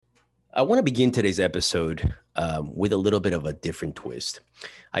I want to begin today's episode with a little bit of a different twist.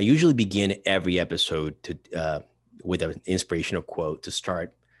 I usually begin every episode with an inspirational quote to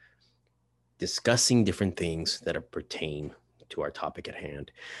start discussing different things that are pertain to our topic at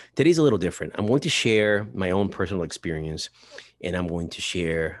hand. Today's a little different. I'm going to share my own personal experience, and I'm going to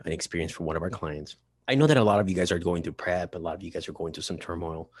share an experience from one of our clients. I know that a lot of you guys are going through prep, a lot of you guys are going through some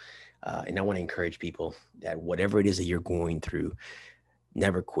turmoil, and I want to encourage people that whatever it is that you're going through,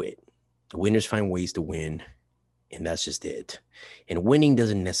 never quit. Winners find ways to win, and that's just it. And winning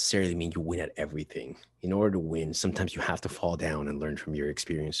doesn't necessarily mean you win at everything. In order to win, sometimes you have to fall down and learn from your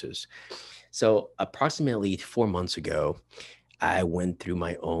experiences. So approximately 4 months ago, I went through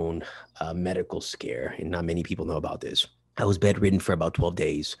my own medical scare, and not many people know about this. I was bedridden for about 12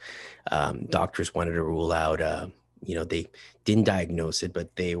 days. Doctors wanted to rule out, they didn't diagnose it,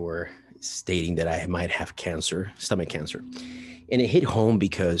 but they were stating that I might have cancer, stomach cancer. And it hit home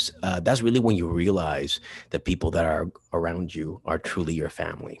because that's really when you realize that people that are around you are truly your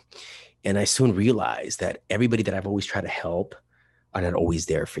family. And I soon realized that everybody that I've always tried to help are not always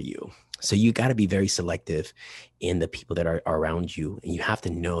there for you. So you got to be very selective in the people that are around you. And you have to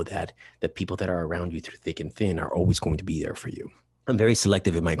know that the people that are around you through thick and thin are always going to be there for you. I'm very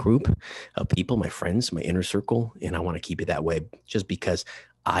selective in my group of people, my friends, my inner circle, and I want to keep it that way just because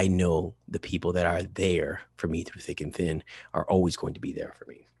I know the people that are there for me through thick and thin are always going to be there for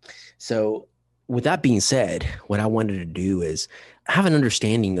me. So with that being said, what I wanted to do is have an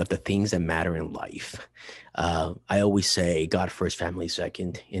understanding of the things that matter in life. I always say God first, family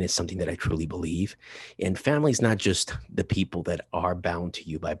second, and it's something that I truly believe. And family is not just the people that are bound to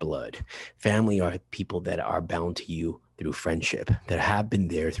you by blood. Family are people that are bound to you through friendship, that have been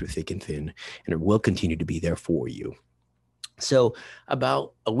there through thick and thin, and will continue to be there for you. So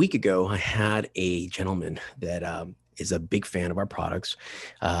about a week ago, I had a gentleman that is a big fan of our products.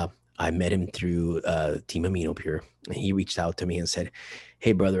 I met him through Team Amino Pure, and he reached out to me and said,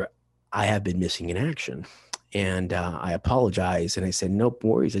 "Hey, brother, I have been missing in action." And I apologized. And I said, "Nope,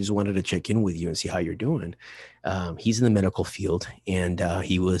 worries. I just wanted to check in with you and see how you're doing." He's in the medical field, and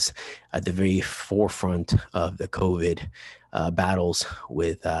he was at the very forefront of the COVID battles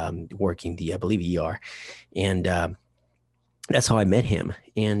with working I believe, ER. And that's how I met him.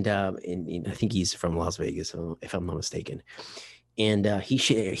 And I think he's from Las Vegas, if I'm not mistaken. And he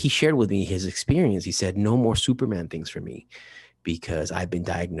shared with me his experience. He said, "No more Superman things for me because I've been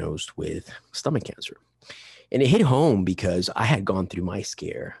diagnosed with stomach cancer." And it hit home because I had gone through my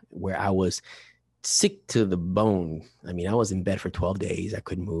scare where I was sick to the bone. I mean, I was in bed for 12 days. I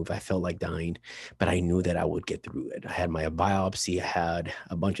couldn't move. I felt like dying, but I knew that I would get through it. I had my biopsy. I had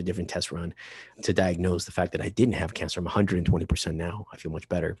a bunch of different tests run to diagnose the fact that I didn't have cancer. I'm 120% now. I feel much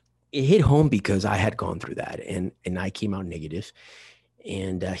better. It hit home because I had gone through that and I came out negative.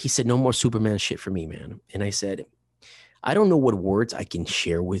 And he said, "No more Superman shit for me, man." And I said, "I don't know what words I can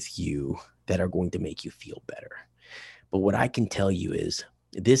share with you that are going to make you feel better. But what I can tell you is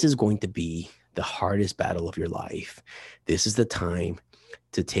this is going to be the hardest battle of your life. This is the time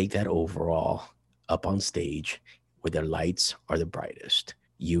to take that overall up on stage where the lights are the brightest.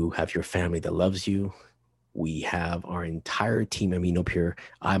 You have your family that loves you. We have our entire team, Amino Pure.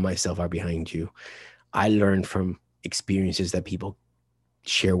 I myself are behind you. I learned from experiences that people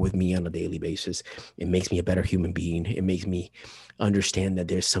share with me on a daily basis. It makes me a better human being. It makes me understand that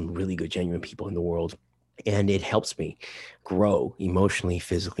there's some really good, genuine people in the world. And it helps me grow emotionally,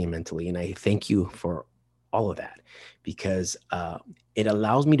 physically, and mentally. And I thank you for all of that because it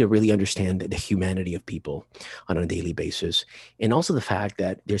allows me to really understand the humanity of people on a daily basis. And also the fact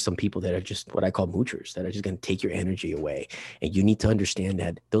that there's some people that are just what I call moochers, that are just going to take your energy away. And you need to understand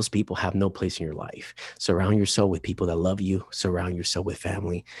that those people have no place in your life. Surround yourself with people that love you. Surround yourself with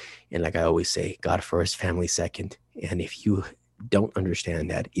family. And like I always say, God first, family second. And if you don't understand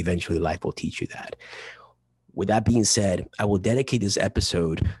that, eventually life will teach you that. With that being said, I will dedicate this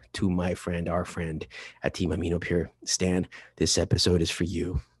episode to my friend, our friend at Team Amino Pure. Stan, this episode is for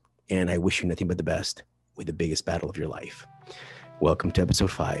you. And I wish you nothing but the best with the biggest battle of your life. Welcome to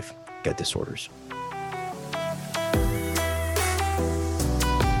episode 5, Gut Disorders.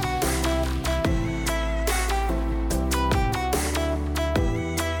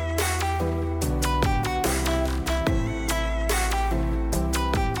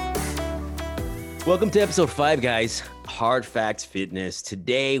 Welcome to episode 5, guys. Hard Facts Fitness.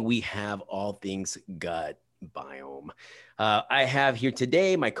 Today we have all things gut biome. I have here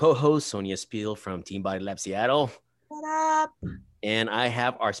today my co-host Sonia Spiel from Team Body Lab Seattle. What up? And I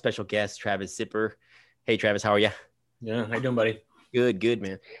have our special guest Travis Zipper. Hey Travis, how are you? Yeah, how you doing, buddy? Good,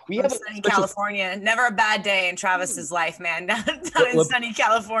 man. We From have a sunny special. California. Never a bad day in Travis's life, man. Not in What, sunny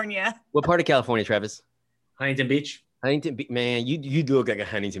California. what part of California, Travis? Huntington Beach. Huntington Beach, man. You do look like a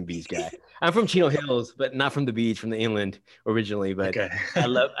Huntington Beach guy. I'm from Chino Hills, but not from the beach, from the inland originally. But Okay. I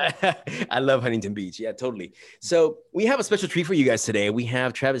love I love Huntington Beach. Yeah, totally. So we have a special treat for you guys today. We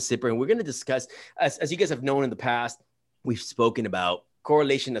have Travis Zipper, and we're going to discuss, as you guys have known in the past, we've spoken about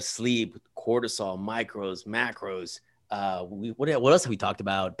correlation of sleep, cortisol, micros, macros. What else have we talked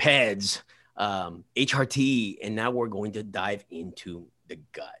about? PEDS, HRT, and now we're going to dive into the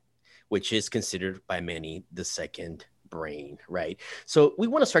gut, which is considered by many the second brain, right? So we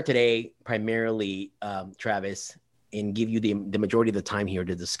want to start today primarily, Travis, and give you the majority of the time here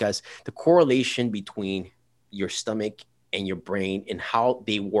to discuss the correlation between your stomach and your brain and how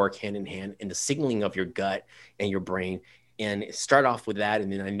they work hand in hand and the signaling of your gut and your brain. And start off with that.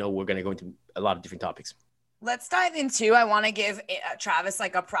 And then I know we're going to go into a lot of different topics. Let's dive into, I want to give Travis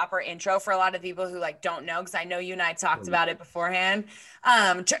like a proper intro for a lot of people who like don't know, because I know you and I talked about it beforehand.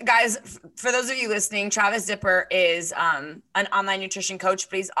 Guys, for those of you listening, Travis Zipper is an online nutrition coach,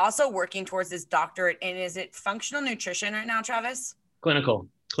 but he's also working towards his doctorate in, is it functional nutrition right now, Travis? Clinical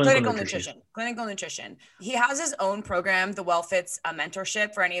nutrition. He has his own program, the WellFits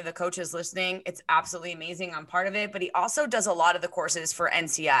mentorship, for any of the coaches listening. It's absolutely amazing. I'm part of it, but he also does a lot of the courses for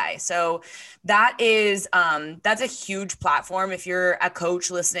NCI. So that is, that's a huge platform. If you're a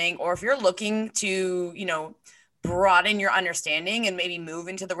coach listening, or if you're looking to, broaden your understanding and maybe move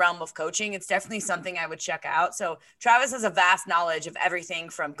into the realm of coaching, it's definitely something I would check out. So Travis has a vast knowledge of everything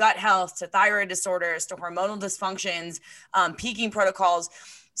from gut health to thyroid disorders to hormonal dysfunctions, peaking protocols.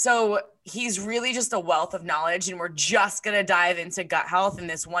 So he's really just a wealth of knowledge, and we're just going to dive into gut health in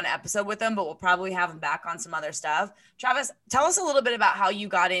this one episode with him, but we'll probably have him back on some other stuff. Travis, tell us a little bit about how you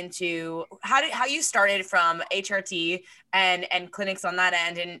got into, how you started from HRT and clinics on that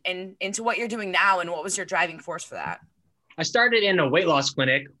end and into what you're doing now, and what was your driving force for that? I started in a weight loss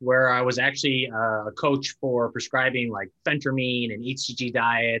clinic where I was actually a coach for prescribing like phentermine and HCG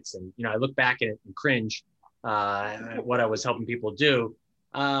diets. And, I look back at it and cringe at what I was helping people do.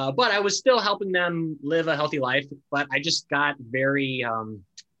 But I was still helping them live a healthy life. But I just got very,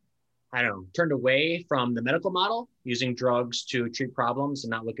 turned away from the medical model, using drugs to treat problems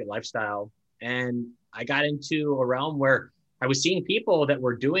and not look at lifestyle. And I got into a realm where I was seeing people that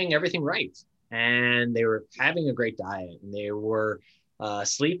were doing everything right. And they were having a great diet, and they were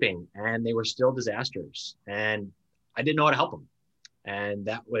sleeping, and they were still disasters. And I didn't know how to help them. And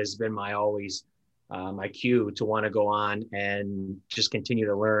that was been my always my cue to want to go on and just continue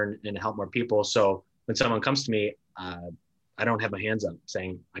to learn and help more people. So when someone comes to me, I don't have my hands up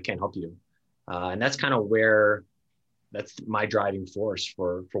saying, I can't help you. And that's kind of that's my driving force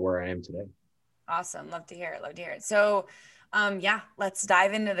for where I am today. Awesome. Love to hear it. So let's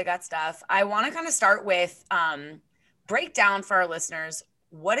dive into the gut stuff. I want to kind of start with break down for our listeners,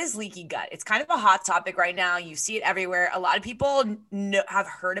 what is leaky gut? It's kind of a hot topic right now. You see it everywhere. A lot of people have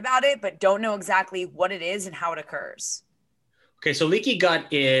heard about it, but don't know exactly what it is and how it occurs. Okay, so leaky gut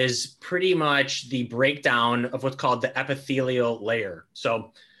is pretty much the breakdown of what's called the epithelial layer.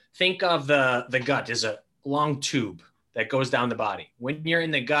 So think of the gut as a long tube that goes down the body. When you're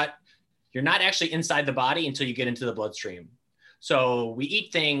in the gut, you're not actually inside the body until you get into the bloodstream. So we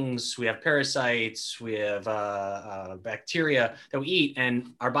eat things, we have parasites, we have bacteria that we eat,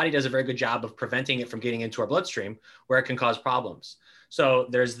 and our body does a very good job of preventing it from getting into our bloodstream where it can cause problems. So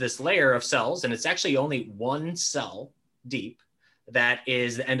there's this layer of cells, and it's actually only one cell deep, that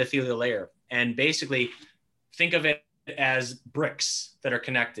is the endothelial layer. And basically think of it as bricks that are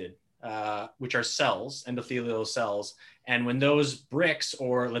connected, which are cells, endothelial cells. And when those bricks,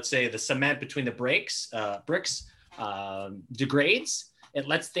 or let's say the cement between the bricks degrades, it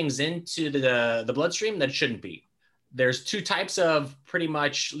lets things into the bloodstream that it shouldn't be. There's two types of pretty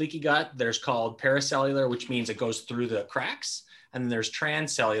much leaky gut. There's called paracellular, which means it goes through the cracks. And then there's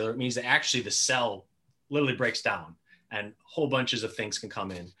transcellular. It means that actually the cell literally breaks down and whole bunches of things can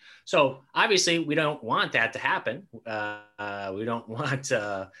come in. So obviously we don't want that to happen. We don't want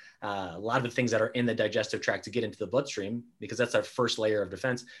a lot of the things that are in the digestive tract to get into the bloodstream, because that's our first layer of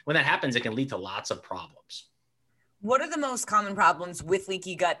defense. When that happens, it can lead to lots of problems. What are the most common problems with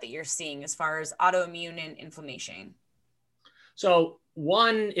leaky gut that you're seeing as far as autoimmune and inflammation? So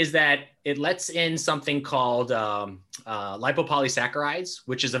one is that it lets in something called lipopolysaccharides,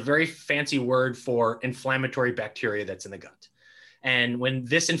 which is a very fancy word for inflammatory bacteria that's in the gut. And when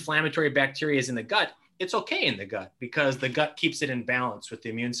this inflammatory bacteria is in the gut, it's okay in the gut because the gut keeps it in balance with the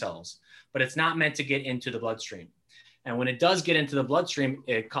immune cells, but it's not meant to get into the bloodstream. And when it does get into the bloodstream,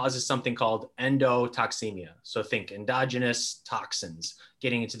 it causes something called endotoxemia. So think endogenous toxins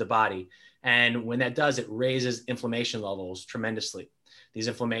getting into the body. And when that does, it raises inflammation levels tremendously. These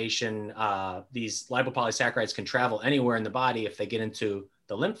these lipopolysaccharides can travel anywhere in the body if they get into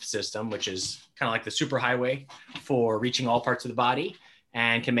the lymph system, which is kind of like the superhighway for reaching all parts of the body,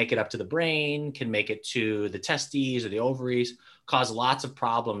 and can make it up to the brain, can make it to the testes or the ovaries, cause lots of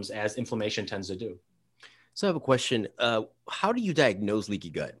problems as inflammation tends to do. So I have a question. How do you diagnose leaky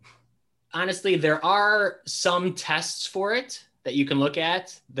gut? Honestly, there are some tests for it that you can look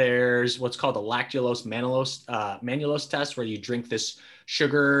at. There's what's called a lactulose mannulose test, where you drink this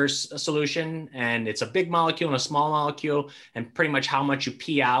sugar solution, and it's a big molecule and a small molecule, and pretty much how much you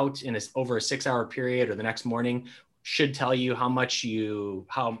pee out in over a 6-hour period or the next morning should tell you how much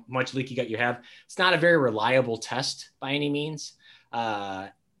leaky gut you have. It's not a very reliable test by any means.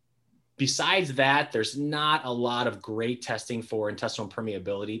 Besides that, there's not a lot of great testing for intestinal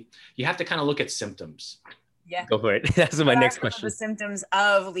permeability. You have to kind of look at symptoms. Yeah. Go for it. That's my next question. The symptoms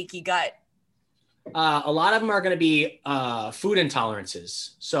of leaky gut. A lot of them are going to be food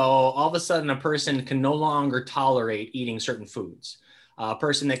intolerances. So all of a sudden, a person can no longer tolerate eating certain foods. A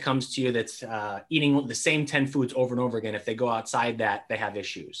person that comes to you that's eating the same 10 foods over and over again, if they go outside that, they have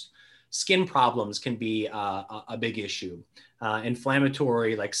issues. Skin problems can be a big issue.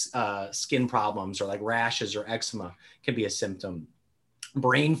 Inflammatory, like skin problems or like rashes or eczema, can be a symptom.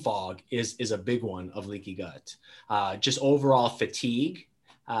 Brain fog is a big one of leaky gut. Just overall fatigue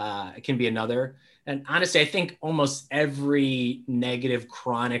can be another. And honestly, I think almost every negative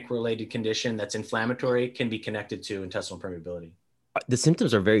chronic related condition that's inflammatory can be connected to intestinal permeability. The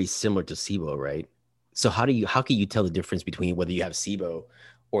symptoms are very similar to Sibo, right? So how can you tell the difference between whether you have Sibo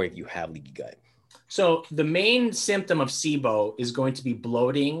or if you have leaky gut? So the main symptom of Sibo is going to be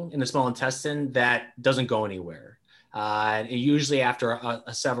bloating in the small intestine that doesn't go anywhere. And usually after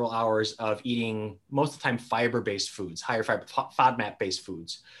several hours of eating, most of the time, fiber-based foods, higher fiber, FODMAP-based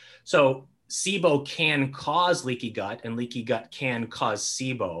foods. So Sibo can cause leaky gut, and leaky gut can cause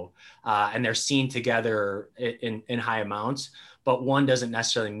Sibo, and they're seen together in high amounts, but one doesn't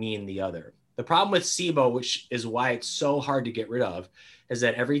necessarily mean the other. The problem with Sibo, which is why it's so hard to get rid of, is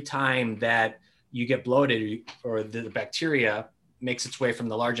that every time that you get bloated or the bacteria makes its way from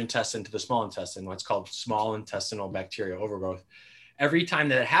the large intestine to the small intestine, what's called small intestinal bacteria overgrowth. Every time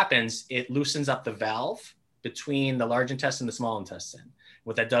that happens, it loosens up the valve between the large intestine and the small intestine.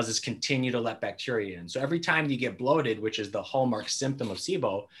 What that does is continue to let bacteria in. So every time you get bloated, which is the hallmark symptom of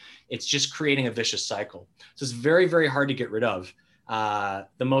Sibo, it's just creating a vicious cycle. So it's very, very hard to get rid of.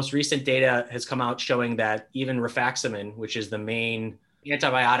 The most recent data has come out showing that even rifaximin, which is the main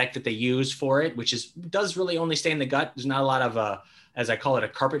antibiotic that they use for it, which does really only stay in the gut. There's not a lot of, as I call it, a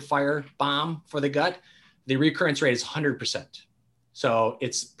carpet fire bomb for the gut. The recurrence rate is 100%. So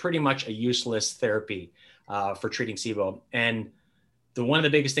it's pretty much a useless therapy for treating Sibo. And one of the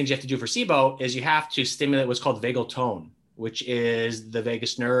biggest things you have to do for Sibo is you have to stimulate what's called vagal tone, which is the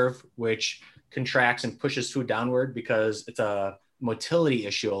vagus nerve, which contracts and pushes food downward because it's a motility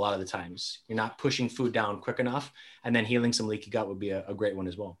issue a lot of the times. You're not pushing food down quick enough, and then healing some leaky gut would be a great one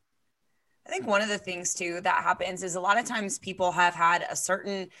as well. I think one of the things too that happens is a lot of times people have had a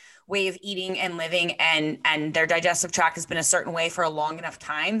certain way of eating and living, and their digestive tract has been a certain way for a long enough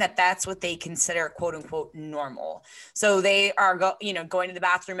time that's what they consider quote unquote normal. So they are going to the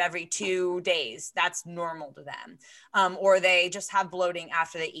bathroom every 2 days. That's normal to them. Or they just have bloating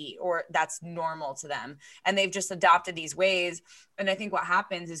after they eat, or that's normal to them. And they've just adopted these ways. And I think what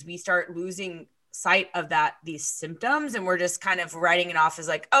happens is we start losing sight of these symptoms, and we're just kind of writing it off as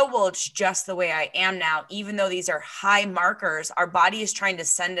like, oh, well, it's just the way I am now. Even though these are high markers, our body is trying to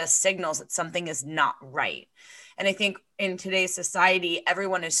send us signals that something is not right. And I think in today's society,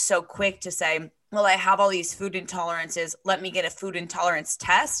 everyone is so quick to say, well, I have all these food intolerances, let me get a food intolerance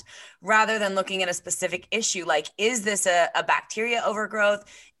test, rather than looking at a specific issue. Like, is this a bacteria overgrowth?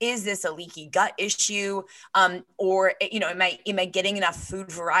 Is this a leaky gut issue? Or, am I getting enough food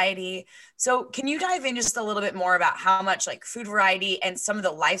variety? So can you dive in just a little bit more about how much like food variety and some of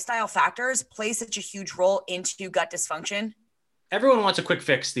the lifestyle factors play such a huge role into gut dysfunction? Everyone wants a quick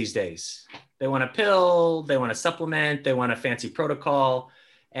fix these days. They want a pill, they want a supplement, they want a fancy protocol.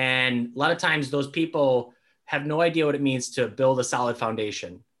 And a lot of times those people have no idea what it means to build a solid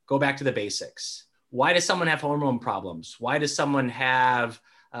foundation. Go back to the basics. Why does someone have hormone problems? Why does someone have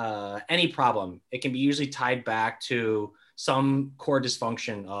any problem? It can be usually tied back to some core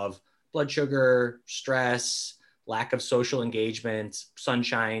dysfunction of blood sugar, stress, lack of social engagement,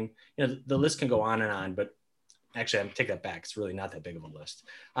 sunshine. The list can go on, but actually I'm taking that back. It's really not that big of a list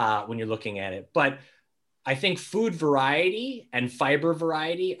when you're looking at it. But I think food variety and fiber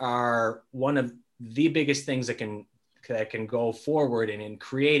variety are one of the biggest things that can go forward in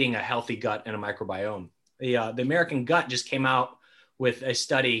creating a healthy gut and a microbiome. The American Gut just came out with a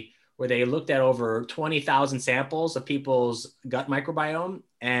study where they looked at over 20,000 samples of people's gut microbiome,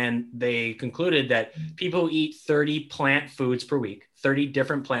 and they concluded that people who eat 30 plant foods per week, 30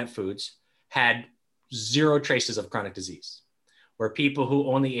 different plant foods, had zero traces of chronic disease, where people who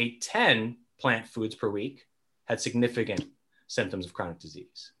only ate 10 plant foods per week had significant symptoms of chronic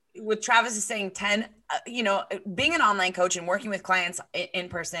disease. With Travis is saying 10, being an online coach and working with clients in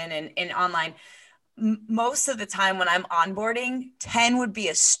person and online, most of the time when I'm onboarding, 10 would be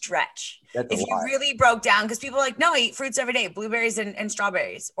a stretch. That's if a you lot. really broke down, because people are like, no, I eat fruits every day, blueberries and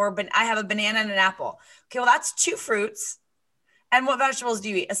strawberries, or I have a banana and an apple. Okay, well, that's 2 fruits. And what vegetables do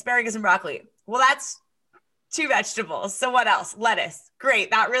you eat? Asparagus and broccoli. Well, that's 2 vegetables. So what else? Lettuce.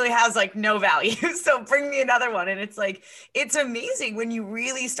 Great. That really has like no value. So bring me another one. And it's like, it's amazing when you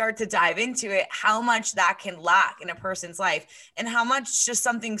really start to dive into it, how much that can lack in a person's life and how much just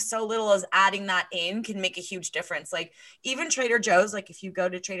something so little as adding that in can make a huge difference. Like even Trader Joe's, like if you go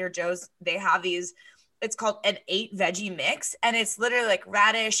to Trader Joe's, they have these, it's called an 8 veggie mix. And it's literally like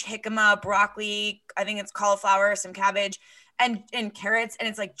radish, jicama, broccoli. I think it's cauliflower, some cabbage, and carrots. And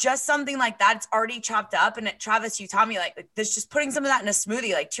it's like just something like that. It's already chopped up. And Travis, you taught me like this, just putting some of that in a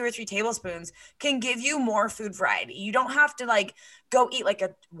smoothie, like 2 or 3 tablespoons can give you more food variety. You don't have to like go eat like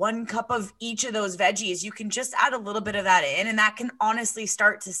a 1 cup of each of those veggies. You can just add a little bit of that in, and that can honestly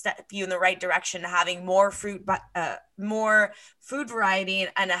start to step you in the right direction to having more fruit, more food variety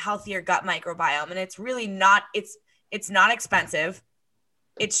and a healthier gut microbiome. And it's really not, it's not expensive.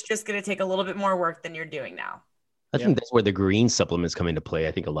 It's just going to take a little bit more work than you're doing now. I think that's where the green supplements come into play.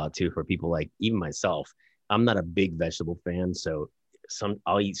 I think a lot too for people like even myself. I'm not a big vegetable fan, so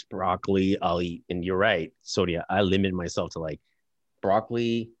I'll eat broccoli. And you're right, Sonia. I limit myself to like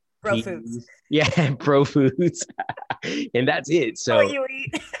broccoli, Pro foods. Yeah, pro foods, and that's it. So what you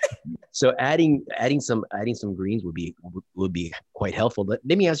eat. So adding some greens would be quite helpful. Let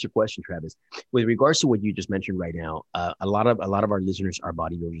me ask you a question, Travis. With regards to what you just mentioned right now, a lot of our listeners are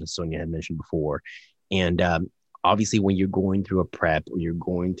bodybuilders, as Sonia had mentioned before, and obviously when you're going through a prep or you're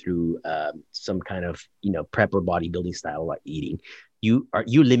going through some kind of prep or bodybuilding style like eating, you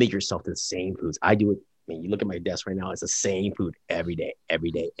limit yourself to the same foods. I do it. I mean, you look at my desk right now; it's the same food every day.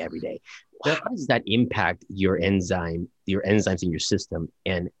 How does that impact your enzymes in your system,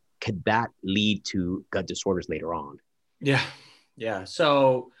 and could that lead to gut disorders later on? Yeah.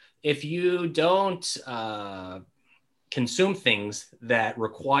 So if you don't consume things that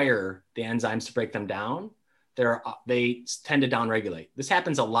require the enzymes to break them down, they tend to downregulate. This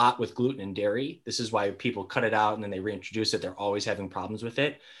happens a lot with gluten and dairy. This is why people cut it out and then they reintroduce it. They're always having problems with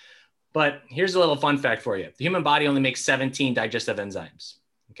it. But here's a little fun fact for you. The human body only makes 17 digestive enzymes.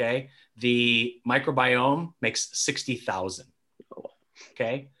 Okay. The microbiome makes 60,000.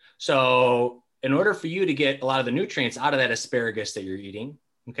 Okay. So in order for you to get a lot of the nutrients out of that asparagus that you're eating,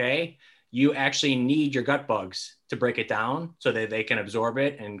 okay, you actually need your gut bugs to break it down so that they can absorb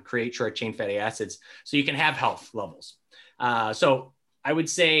it and create short chain fatty acids so you can have health levels. So I would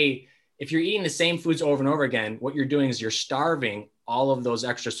say if you're eating the same foods over and over again, what you're doing is you're starving all of those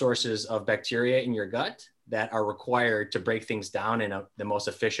extra sources of bacteria in your gut that are required to break things down in the most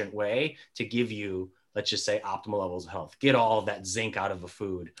efficient way to give you, let's just say, optimal levels of health. Get all of that zinc out of a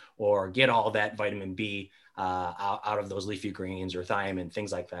food, or get all that vitamin B out of those leafy greens or thiamine,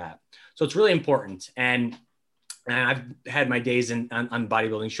 things like that. So it's really important. And I've had my days on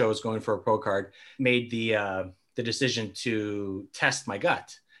bodybuilding shows going for a pro card, made the decision to test my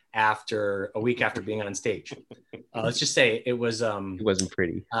gut after a week after being on stage. Let's just say it wasn't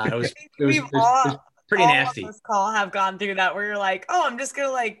pretty. It was pretty nasty. This call have gone through that where you're like, oh, I'm just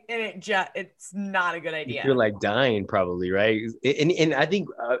gonna it's not a good idea. You feel like dying, probably, right? And I think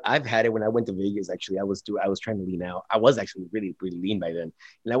I've had it when I went to Vegas. Actually, I was trying to lean out. I was actually really lean by then,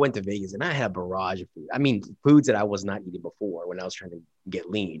 and I went to Vegas and I had a barrage of food. I mean, foods that I was not eating before when I was trying to get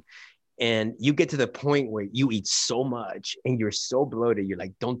lean. And you get to the point where you eat so much and you're so bloated. You're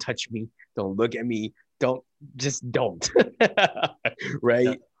like, don't touch me, don't look at me, don't. Right?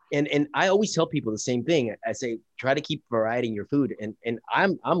 Yeah. And I always tell people the same thing. I say, try to keep variety in your food. And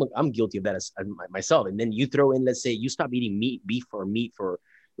I'm guilty of that as myself. And then you throw in, let's say you stop eating beef for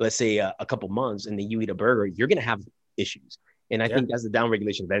let's say a couple months, and then you eat a burger, you're going to have issues. And I think that's the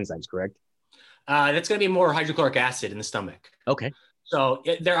downregulation of enzymes, correct? That's going to be more hydrochloric acid in the stomach. Okay. So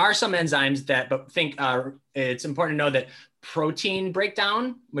there are some enzymes it's important to know that protein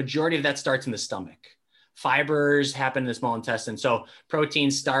breakdown, majority of that starts in the stomach. fibers happen in the small intestine. So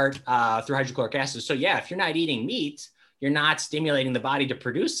proteins start through hydrochloric acid. So yeah, if you're not eating meat, you're not stimulating the body to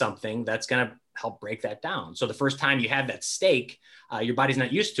produce something that's going to help break that down. So the first time you have that steak, your body's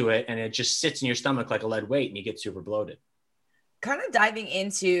not used to it, and it just sits in your stomach like a lead weight, and you get super bloated. Kind of diving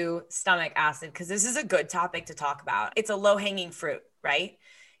into stomach acid, because this is a good topic to talk about. It's a low-hanging fruit, right?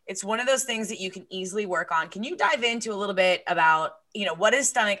 It's one of those things that you can easily work on. Can you dive into a little bit about, what is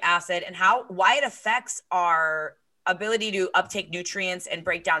stomach acid and why it affects our ability to uptake nutrients and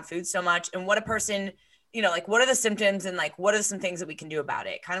break down food so much, and what a person, what are the symptoms, and what are some things that we can do about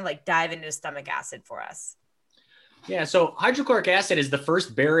it? Kind of like dive into stomach acid for us. Yeah, so hydrochloric acid is the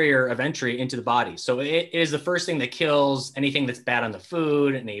first barrier of entry into the body. So it is the first thing that kills anything that's bad on the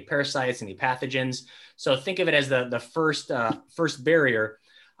food, any parasites, any pathogens. So think of it as the first barrier,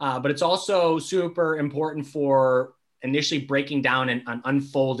 but it's also super important for initially breaking down and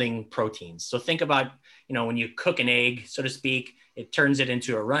unfolding proteins. So think about, when you cook an egg, so to speak, it turns it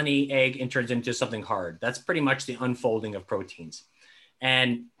into a runny egg and turns it into something hard. That's pretty much the unfolding of proteins.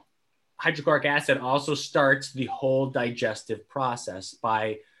 And hydrochloric acid also starts the whole digestive process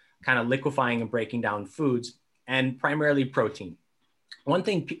by kind of liquefying and breaking down foods, and primarily protein. One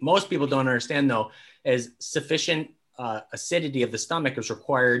thing most people don't understand, though, is sufficient acidity of the stomach is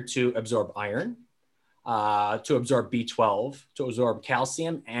required to absorb iron, to absorb B12, to absorb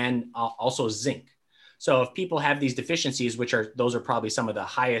calcium, and also zinc. So if people have these deficiencies, those are probably some of the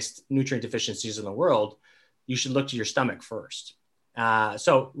highest nutrient deficiencies in the world, you should look to your stomach first.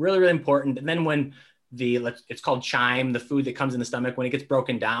 So really, really important. And then when it's called chyme, the food that comes in the stomach, when it gets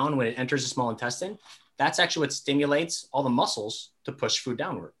broken down, when it enters the small intestine, that's actually what stimulates all the muscles to push food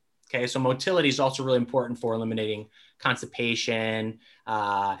downward. Okay. So motility is also really important for eliminating constipation,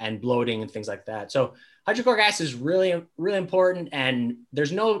 and bloating and things like that. So hydrochloric acid is really, really important. And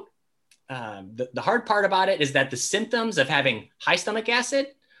there's the hard part about it is that the symptoms of having high stomach acid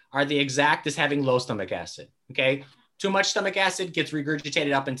are the exact as having low stomach acid. Okay. Too much stomach acid gets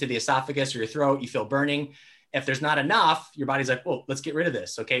regurgitated up into the esophagus or your throat. You feel burning. If there's not enough, your body's like, well, let's get rid of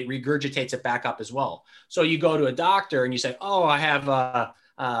this. Okay. Regurgitates it back up as well. So you go to a doctor and you say, oh, I have a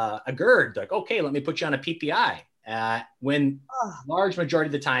GERD. Like, okay, let me put you on a PPI. When large majority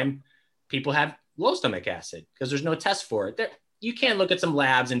of the time people have low stomach acid because there's no test for it. You can look at some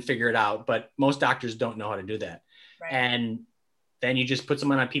labs and figure it out, but most doctors don't know how to do that. Right. And then you just put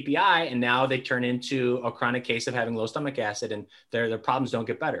someone on PPI, and now they turn into a chronic case of having low stomach acid, and their problems don't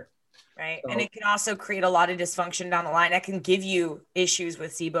get better. Right. So, and it can also create a lot of dysfunction down the line. That can give you issues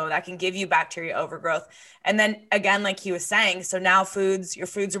with Sibo. That can give you bacteria overgrowth. And then again, like he was saying, so now your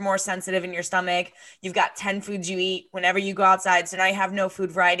foods are more sensitive in your stomach. You've got 10 foods you eat whenever you go outside. So now you have no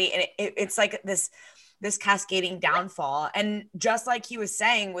food variety. And it's like this cascading downfall. And just like he was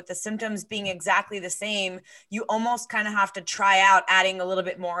saying, with the symptoms being exactly the same, you almost kind of have to try out adding a little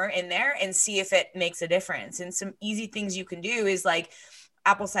bit more in there and see if it makes a difference. And some easy things you can do is like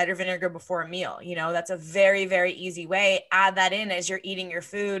apple cider vinegar before a meal. That's a very, very easy way. Add that in as you're eating your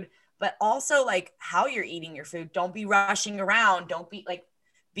food, but also like how you're eating your food. Don't be rushing around. Don't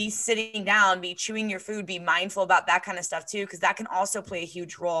be sitting down, be chewing your food, be mindful about that kind of stuff too, because that can also play a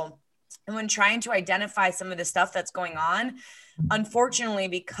huge role. And when trying to identify some of the stuff that's going on, unfortunately,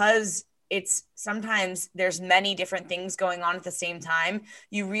 because sometimes there's many different things going on at the same time,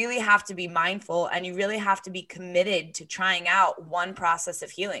 you really have to be mindful and you really have to be committed to trying out one process of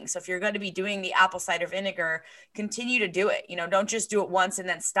healing. So if you're going to be doing the apple cider vinegar, continue to do it. Don't just do it once and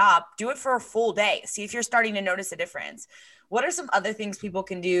then stop. Do it for a full day. See if you're starting to notice a difference. What are some other things people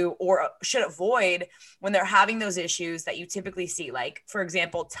can do or should avoid when they're having those issues that you typically see? Like, for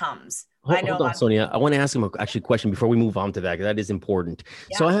example, Tums. Hold on, Sonia. I want to ask him a question before we move on to that, because that is important.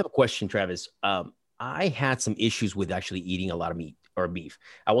 Yeah. So I have a question, Travis. I had some issues with actually eating a lot of meat or beef.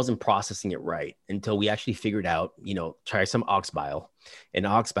 I wasn't processing it right until we actually figured out, try some ox bile, and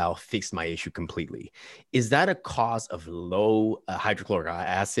ox bile fixed my issue completely. Is that a cause of low hydrochloric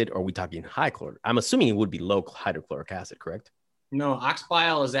acid, or are we talking high chloric? I'm assuming it would be low hydrochloric acid, correct? No, ox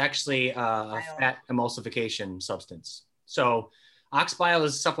bile is actually a fat emulsification substance. So ox bile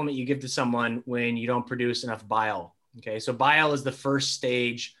is a supplement you give to someone when you don't produce enough bile. Okay. So bile is the first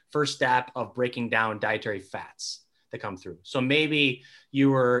step of breaking down dietary fats that come through. So maybe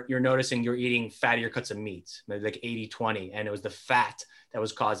you're noticing you're eating fattier cuts of meat, maybe like 80-20, and it was the fat that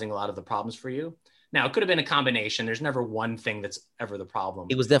was causing a lot of the problems for you. Now it could have been a combination. There's never one thing that's ever the problem.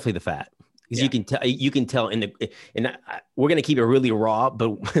 It was definitely the fat. Because you can tell and we're going to keep it really raw, but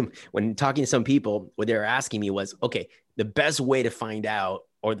when talking to some people, what they're asking me was, okay, the best way to find out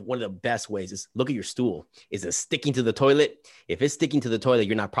or one of the best ways is look at your stool. Is it sticking to the toilet? If it's sticking to the toilet,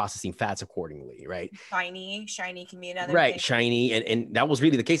 you're not processing fats accordingly, right? Shiny can be another right thing. Shiny, and that was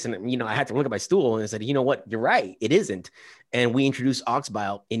really the case. And I had to look at my stool and I said, you know what, you're right, it isn't. And we introduced ox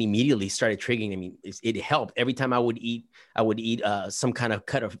bile and immediately started triggering. I mean, it helped. Every time I would eat some kind of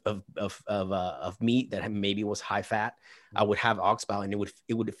cut of meat that maybe was high fat, I would have ox bile, and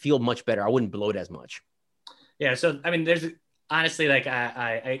it would feel much better. I wouldn't bloat as much. Yeah. So, I mean, there's honestly, like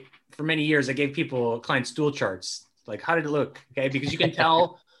I for many years, I gave client stool charts. Like, how did it look? Okay. Because you can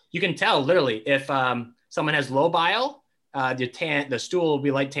tell literally if someone has low bile, the stool will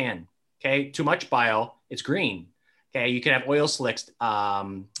be light tan. Okay. Too much bile, it's green. Okay. You can have oil slicks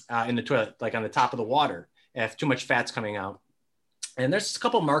in the toilet, like on the top of the water, if too much fat's coming out. And there's a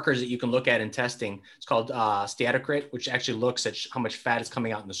couple markers that you can look at in testing. It's called steatocrit, which actually looks at how much fat is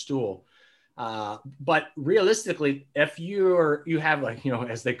coming out in the stool. But realistically, if you have, like,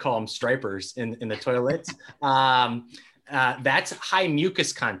 as they call them, stripers in the toilet, that's high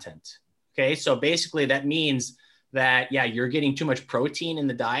mucus content. Okay. So basically that means that, yeah, you're getting too much protein in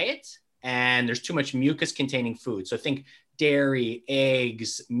the diet and there's too much mucus containing food. So think dairy,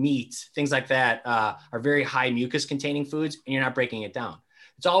 eggs, meat, things like that are very high mucus containing foods, and you're not breaking it down.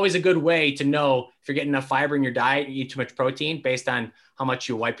 It's always a good way to know if you're getting enough fiber in your diet, you eat too much protein, based on how much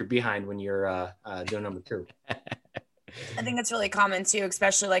you wipe your behind when you're doing number 2. I think it's really common too,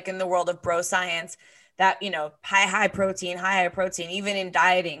 especially like in the world of bro science, that, high protein, even in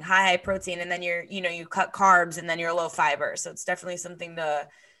dieting, high protein. And then you cut carbs and then you're low fiber. So it's definitely something to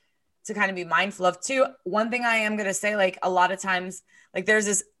kind of be mindful of too. One thing I am going to say, like, a lot of times, like there's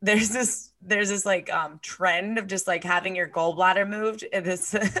this like trend of just like having your gallbladder moved. And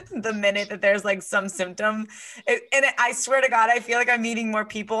it's the minute that there's like some symptom. I swear to God, I feel like I'm meeting more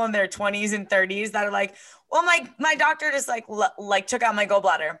people in their 20s and 30s that are like, well, my doctor just like took out my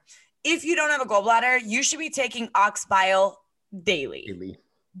gallbladder. If you don't have a gallbladder, you should be taking ox bile daily.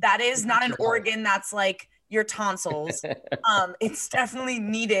 That is not an organ that's like your tonsils. It's definitely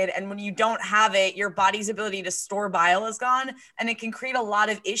needed. And when you don't have it, your body's ability to store bile is gone, and it can create a lot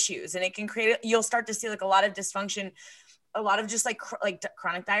of issues, and you'll start to see like a lot of dysfunction, a lot of just like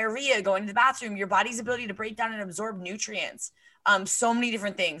chronic diarrhea, going to the bathroom, your body's ability to break down and absorb nutrients, so many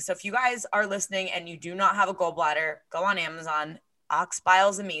different things. So if you guys are listening and you do not have a gallbladder, go on Amazon. Ox bile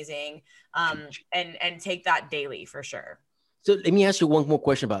is amazing. And take that daily for sure. So let me ask you one more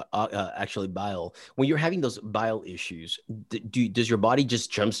question about actually bile. When you're having those bile issues, does your body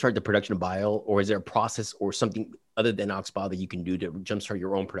just jumpstart the production of bile, or is there a process or something other than ox bile that you can do to jumpstart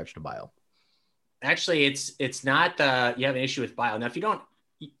your own production of bile? Actually, it's not you have an issue with bile. Now,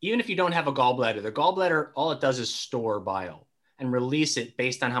 even if you don't have a gallbladder, the gallbladder, all it does is store bile and release it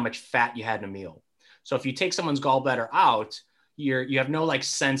based on how much fat you had in a meal. So if you take someone's gallbladder out, you have no like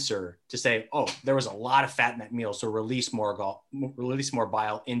sensor to say, oh, there was a lot of fat in that meal, so release more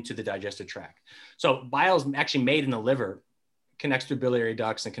bile into the digestive tract. So bile is actually made in the liver, connects through biliary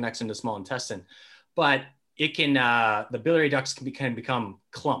ducts and connects into small intestine, but it can the biliary ducts can become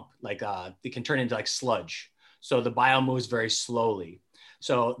clump, like it can turn into like sludge. So the bile moves very slowly.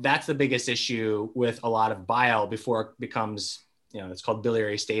 So that's the biggest issue with a lot of bile before it becomes, it's called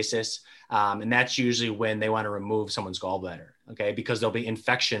biliary stasis. And that's usually when they want to remove someone's gallbladder, okay? Because there'll be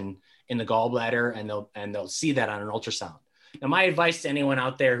infection in the gallbladder, and they'll see that on an ultrasound. Now, my advice to anyone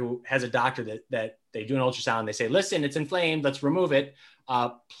out there who has a doctor that they do an ultrasound, they say, listen, it's inflamed, let's remove it.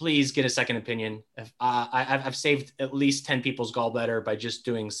 Please get a second opinion. I've saved at least 10 people's gallbladder by just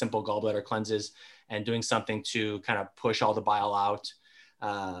doing simple gallbladder cleanses and doing something to kind of push all the bile out.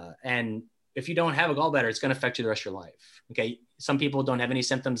 And if you don't have a gallbladder, it's going to affect you the rest of your life. Okay. Some people don't have any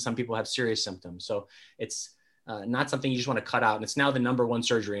symptoms. Some people have serious symptoms. So it's not something you just want to cut out. And it's now the #1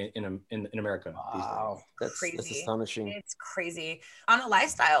 surgery in America. Wow. That's astonishing. It's crazy. On a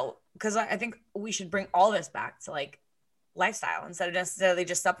lifestyle, because I think we should bring all this back to like lifestyle instead of necessarily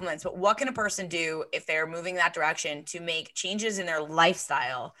just supplements. But what can a person do if they're moving that direction to make changes in their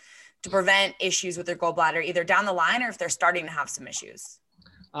lifestyle to prevent issues with their gallbladder, either down the line or if they're starting to have some issues?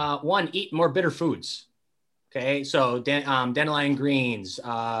 One, eat more bitter foods. Okay, so dandelion greens,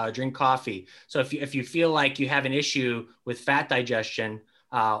 drink coffee. So if you feel like you have an issue with fat digestion,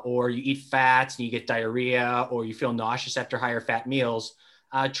 or you eat fats and you get diarrhea, or you feel nauseous after higher fat meals,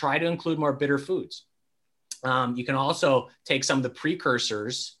 try to include more bitter foods. You can also take some of the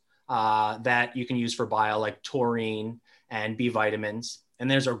precursors that you can use for bile, like taurine and B vitamins.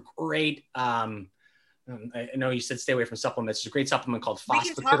 And there's a great I know you said stay away from supplements. There's a great supplement called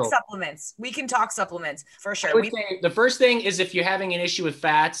phosphatidylcholine. We can talk supplements for sure. I would say the first thing is, if you're having an issue with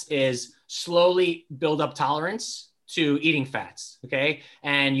fats, is slowly build up tolerance to eating fats, okay?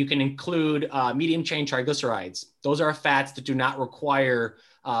 And you can include medium chain triglycerides. Those are fats that do not require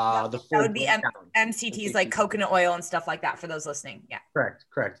the full that would be breakdown. MCTs, like coconut oil and stuff like that for those listening. Yeah.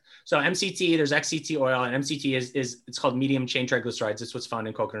 Correct. So MCT, there's XCT oil, and MCT is it's called medium chain triglycerides. It's what's found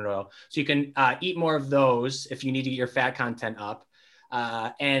in coconut oil. So you can eat more of those if you need to get your fat content up,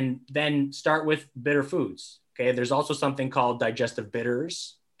 and then start with bitter foods. Okay. There's also something called digestive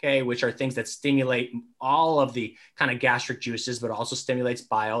bitters. Okay, which are things that stimulate all of the kind of gastric juices, but also stimulates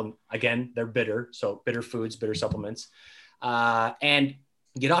bile. And again, they're bitter. So bitter foods, bitter supplements, and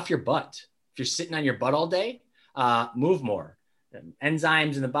get off your butt. If you're sitting on your butt all day, move more.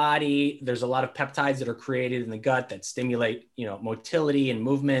 Enzymes in the body. There's a lot of peptides that are created in the gut that stimulate, motility and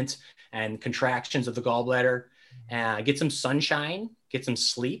movement and contractions of the gallbladder. Get some sunshine, get some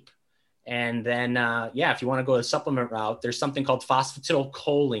sleep. And then, if you want to go the supplement route, there's something called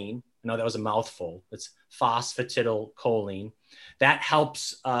phosphatidylcholine. I know that was a mouthful. It's phosphatidylcholine. That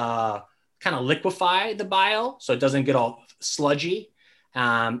helps kind of liquefy the bile so it doesn't get all sludgy.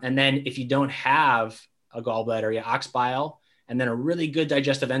 And then if you don't have a gallbladder, ox bile, and then a really good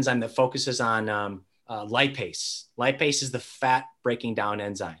digestive enzyme that focuses on lipase. Lipase is the fat breaking down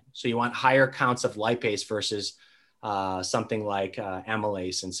enzyme. So you want higher counts of lipase versus something like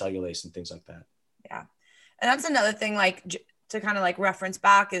amylase and cellulase and things like that. Yeah. And that's another thing, like to kind of like reference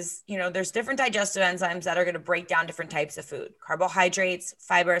back is, there's different digestive enzymes that are going to break down different types of food, carbohydrates,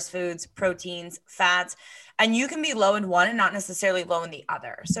 fibrous foods, proteins, fats, and you can be low in one and not necessarily low in the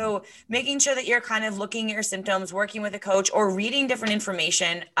other. So making sure that you're kind of looking at your symptoms, working with a coach, or reading different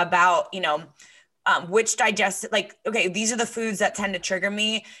information about, which digestive, like, okay, these are the foods that tend to trigger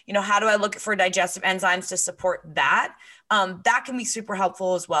me. How do I look for digestive enzymes to support that? That can be super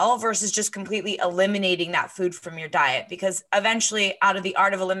helpful as well, versus just completely eliminating that food from your diet, because eventually out of the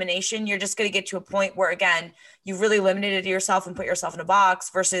art of elimination, you're just going to get to a point where, again, you've really limited yourself and put yourself in a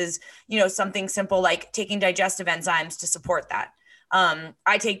box versus, something simple like taking digestive enzymes to support that.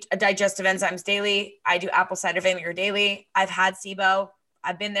 I take digestive enzymes daily. I do apple cider vinegar daily. I've had Sibo.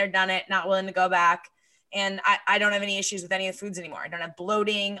 I've been there, done it, not willing to go back. And I don't have any issues with any of the foods anymore. I don't have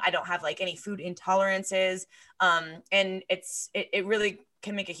bloating. I don't have like any food intolerances. And it really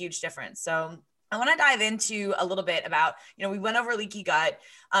can make a huge difference. So I want to dive into a little bit about, we went over leaky gut.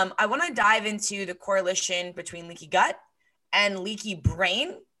 I want to dive into the correlation between leaky gut and leaky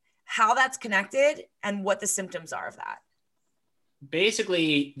brain, how that's connected and what the symptoms are of that.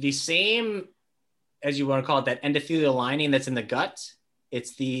 Basically the same, as you want to call it, that endothelial lining that's in the gut.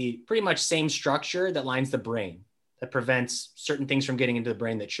 It's the pretty much same structure that lines the brain, that prevents certain things from getting into the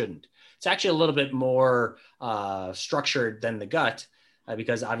brain that shouldn't. It's actually a little bit more structured than the gut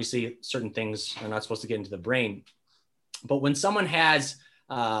because obviously certain things are not supposed to get into the brain. But when someone has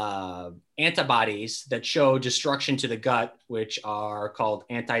antibodies that show destruction to the gut, which are called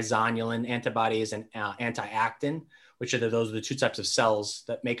anti-zonulin antibodies and anti-actin, which are those are the two types of cells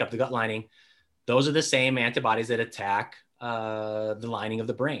that make up the gut lining. Those are the same antibodies that attack the lining of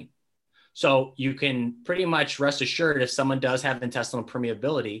the brain. So you can pretty much rest assured if someone does have intestinal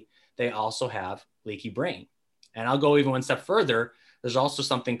permeability, they also have leaky brain. And I'll go even one step further. There's also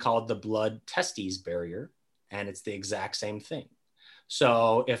something called the blood-testes barrier, and it's the exact same thing.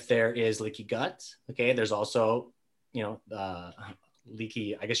 So if there is leaky gut, okay, there's also,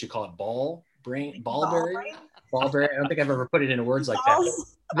 leaky, I guess you call it ball barrier. Ball barrier. I don't think I've ever put it into words like that.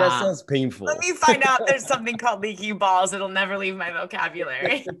 That sounds painful. Let me find out there's something called leaky balls. It'll never leave my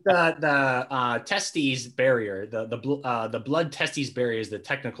vocabulary. The testes barrier, the blood testes barrier is the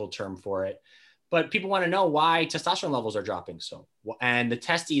technical term for it. But people want to know why testosterone levels are dropping. And the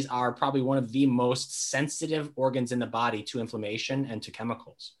testes are probably one of the most sensitive organs in the body to inflammation and to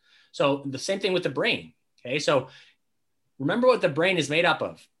chemicals. So the same thing with the brain. Okay. So remember what the brain is made up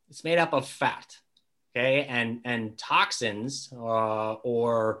of. It's made up of fat. Okay. And toxins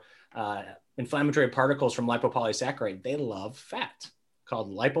or inflammatory particles from lipopolysaccharide, they love fat, called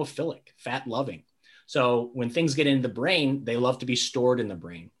lipophilic, fat loving. So when things get into the brain, they love to be stored in the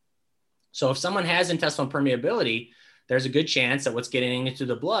brain. So if someone has intestinal permeability, there's a good chance that what's getting into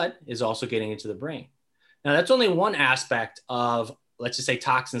the blood is also getting into the brain. Now, that's only one aspect of, let's just say,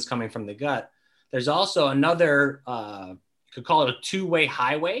 toxins coming from the gut. There's also another, you could call it a two-way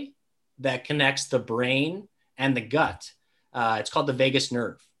highway that connects the brain and the gut. It's called the vagus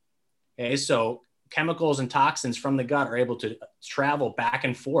nerve. Okay, so chemicals and toxins from the gut are able to travel back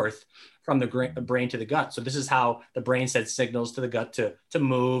and forth from the brain to the gut. So this is how the brain sends signals to the gut to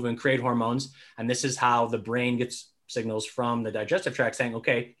move and create hormones. And this is how the brain gets signals from the digestive tract saying,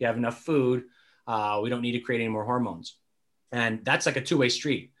 okay, you have enough food. We don't need to create any more hormones. And that's like a two-way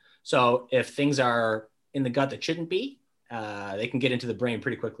street. So if things are in the gut that shouldn't be, they can get into the brain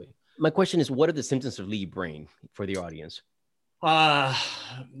pretty quickly. My question is, what are the symptoms of leaky brain for the audience?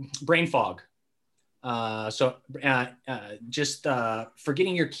 Brain fog. Just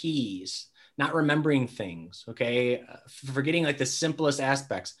forgetting your keys, not remembering things, okay? Forgetting like the simplest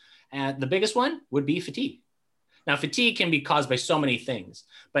aspects. And the biggest one would be fatigue. Now, fatigue can be caused by so many things,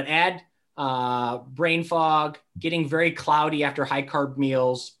 but add brain fog, getting very cloudy after high carb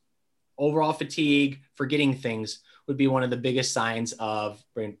meals, overall fatigue, forgetting things would be one of the biggest signs of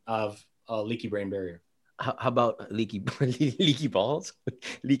leaky brain barrier. How about leaky leaky balls?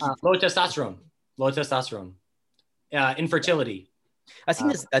 Low testosterone. Infertility. I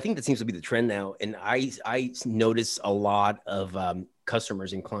think that seems to be the trend now, and I notice a lot of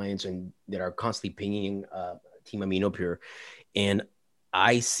customers and clients and that are constantly pinging Team Amino Pure, and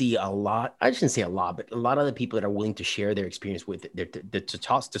I see a lot. I shouldn't say a lot, but a lot of the people that are willing to share their experience with their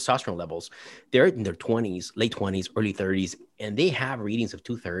testosterone levels, they're in their 20s, late 20s, early 30s, and they have readings of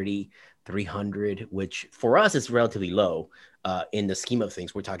 230, 300, which for us is relatively low in the scheme of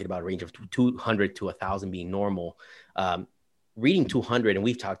things. We're talking about a range of 200 to 1,000 being normal. Reading 200, and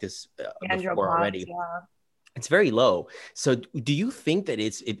we've talked this before already. Yeah. It's very low. So do you think that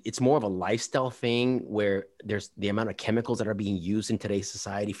it's more of a lifestyle thing where there's the amount of chemicals that are being used in today's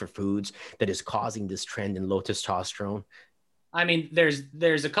society for foods that is causing this trend in low testosterone? I mean,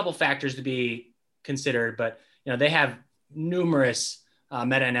 there's a couple factors to be considered, but they have numerous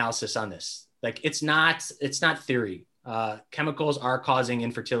meta-analysis on this. Like it's not theory. Chemicals are causing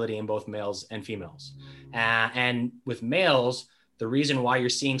infertility in both males and females. And with males, the reason why you're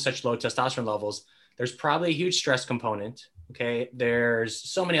seeing such low testosterone levels, there's probably a huge stress component. Okay. There's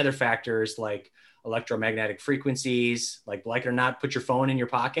so many other factors like electromagnetic frequencies, like it or not, put your phone in your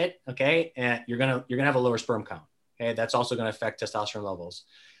pocket. Okay. And you're going to have a lower sperm count. Okay. That's also going to affect testosterone levels.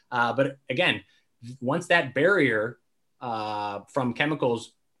 But again, once that barrier from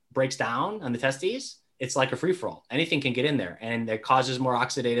chemicals breaks down on the testes, it's like a free for all. Anything can get in there, and it causes more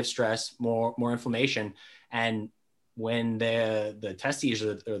oxidative stress, more inflammation. And when the testes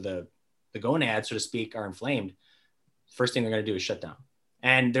or the gonads, so to speak, are inflamed, first thing they're going to do is shut down.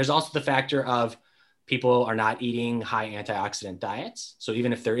 And there's also the factor of people are not eating high antioxidant diets. So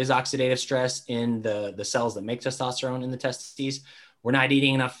even if there is oxidative stress in the cells that make testosterone in the testes, we're not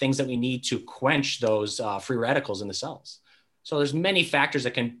eating enough things that we need to quench those free radicals in the cells. So there's many factors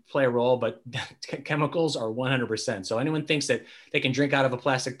that can play a role, but chemicals are 100%. So anyone thinks that they can drink out of a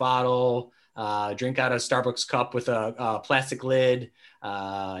plastic bottle, drink out of a Starbucks cup with a plastic lid,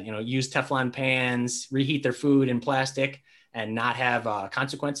 use Teflon pans, reheat their food in plastic and not have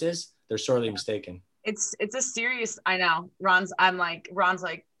consequences, they're sorely mistaken. It's a serious, I know. Ron's like,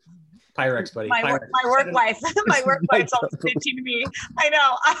 Pyrex, buddy. My work wife, my work wife's always bitching to me. I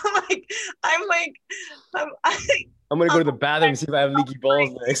know. I'm going to go to the bathroom and see if I have leaky balls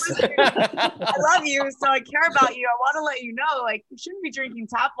next. I love you, so I care about you. I want to let you know, like, you shouldn't be drinking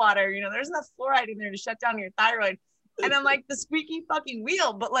tap water. There's enough fluoride in there to shut down your thyroid. And I'm like, the squeaky fucking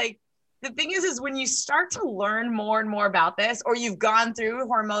wheel. But like, the thing is when you start to learn more and more about this, or you've gone through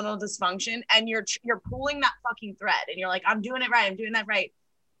hormonal dysfunction and you're pulling that fucking thread and you're like, I'm doing it right. I'm doing that right.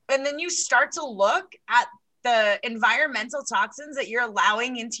 And then you start to look at the environmental toxins that you're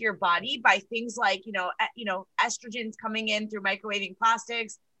allowing into your body by things like, estrogens coming in through microwaving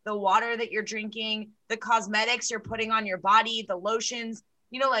plastics, the water that you're drinking, the cosmetics you're putting on your body, the lotions,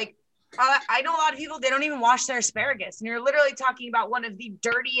 I know a lot of people, they don't even wash their asparagus. And you're literally talking about one of the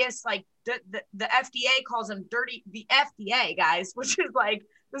dirtiest, like the FDA calls them dirty, the FDA guys, which is like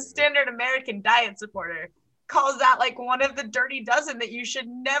the standard American diet supporter, calls that like one of the dirty dozen that you should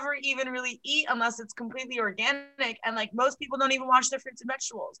never even really eat unless it's completely organic. And like most people don't even wash their fruits and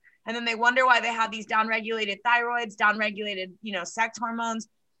vegetables. And then they wonder why they have these downregulated thyroids, downregulated, sex hormones.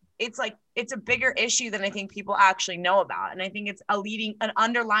 It's like, it's a bigger issue than I think people actually know about. And I think it's an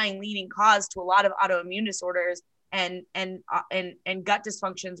underlying leading cause to a lot of autoimmune disorders and gut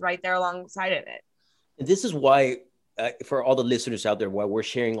dysfunctions right there alongside of it. And this is why, for all the listeners out there, why we're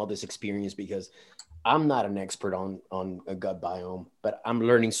sharing all this experience, because I'm not an expert on a gut biome, but I'm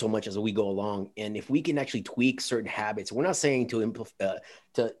learning so much as we go along. And if we can actually tweak certain habits, we're not saying to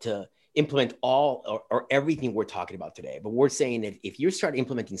implement all or everything we're talking about today, but we're saying that if you start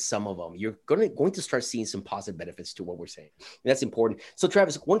implementing some of them, you're going to start seeing some positive benefits to what we're saying. And that's important. So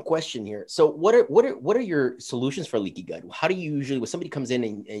Travis, one question here. So what are your solutions for leaky gut? How do you usually, when somebody comes in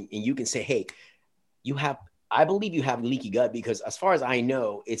and you can say, hey, I believe you have leaky gut, because as far as I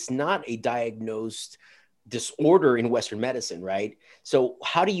know, it's not a diagnosed disorder in Western medicine, right? So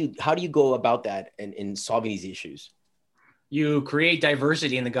how do you go about that in solving these issues? You create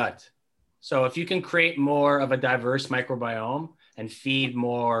diversity in the gut. So if you can create more of a diverse microbiome and feed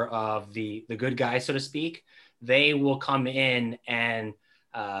more of the good guys, so to speak, they will come in and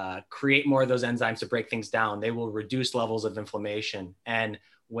create more of those enzymes to break things down. They will reduce levels of inflammation. And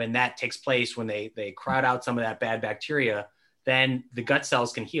when that takes place, when they crowd out some of that bad bacteria, then the gut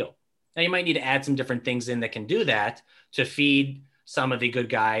cells can heal. Now you might need to add some different things in that can do that to feed some of the good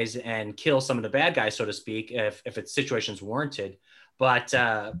guys and kill some of the bad guys, so to speak, if it's situations warranted. But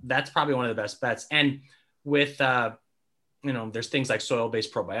that's probably one of the best bets. And with, there's things like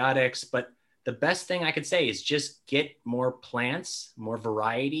soil-based probiotics, but the best thing I could say is just get more plants, more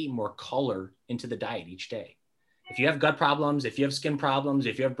variety, more color into the diet each day. If you have gut problems, if you have skin problems,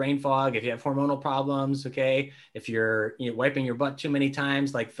 if you have brain fog, if you have hormonal problems, okay, if you're wiping your butt too many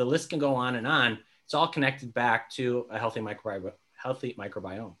times, like the list can go on and on. It's all connected back to a healthy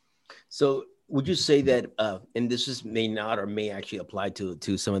microbiome. So would you say that, and this is may not or may actually apply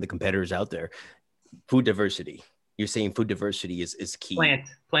to some of the competitors out there, food diversity? You're saying food diversity is key.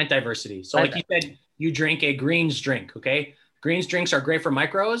 Plant diversity. So like you said, you drink a greens drink, okay? Greens drinks are great for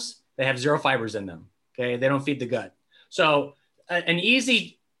micros. They have 0 fibers in them, okay? They don't feed the gut. So an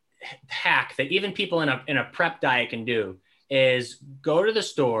easy hack that even people in a prep diet can do is go to the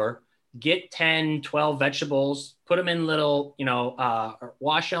store, get 10, 12 vegetables, put them in little,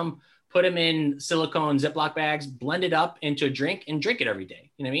 wash them, put them in silicone Ziploc bags, blend it up into a drink and drink it every day.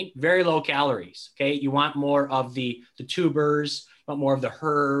 You know what I mean? Very low calories. Okay. You want more of the tubers, but more of the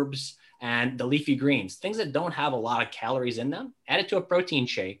herbs and the leafy greens, things that don't have a lot of calories in them. Add it to a protein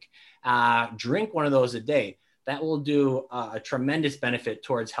shake. Drink one of those a day. That will do a tremendous benefit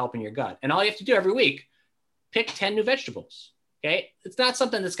towards helping your gut. And all you have to do every week, pick 10 new vegetables. Okay. It's not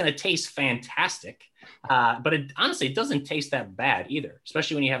something that's going to taste fantastic, but honestly, it doesn't taste that bad either,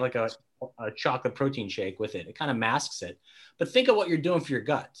 especially when you have like a chocolate protein shake with it. It kind of masks it. But think of what you're doing for your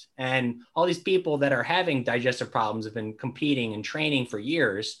gut. And all these people that are having digestive problems have been competing and training for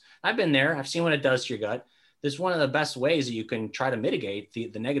years. I've been there. I've seen what it does to your gut. This is one of the best ways that you can try to mitigate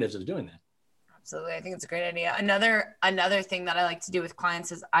the negatives of doing that. Absolutely. I think it's a great idea. Another thing that I like to do with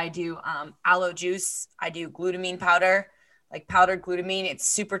clients is I do aloe juice. I do glutamine powder, like powdered glutamine. It's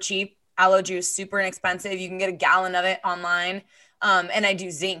super cheap. Aloe juice, super inexpensive. You can get a gallon of it online. And I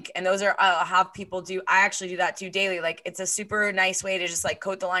do zinc, and those are, I'll have people do, I actually do that too daily. Like it's a super nice way to just like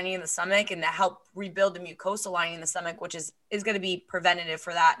coat the lining in the stomach and to help rebuild the mucosal lining in the stomach, which is going to be preventative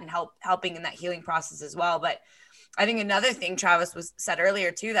for that and helping in that healing process as well. But I think another thing Travis said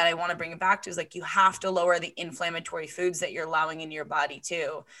earlier too, that I want to bring it back to is like, you have to lower the inflammatory foods that you're allowing in your body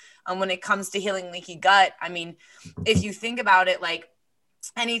too. When it comes to healing leaky gut, I mean, if you think about it, like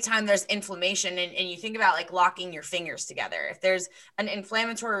anytime there's inflammation and you think about like locking your fingers together, if there's an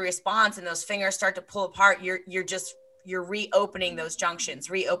inflammatory response and those fingers start to pull apart, you're reopening those junctions.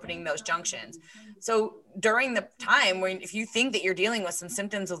 So during the time when, if you think that you're dealing with some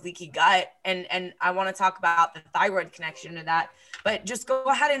symptoms of leaky gut, and I want to talk about the thyroid connection to that, but just go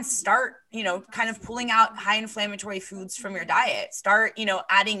ahead and start, kind of pulling out high inflammatory foods from your diet. Start,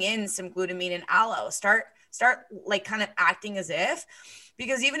 adding in some glutamine and aloe. Start like kind of acting as if,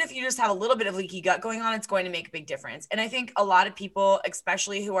 because even if you just have a little bit of leaky gut going on, it's going to make a big difference. And I think a lot of people,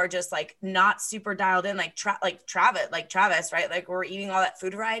 especially who are just like not super dialed in, like Travis, right? Like we're eating all that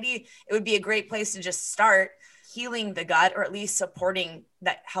food variety. It would be a great place to just start healing the gut, or at least supporting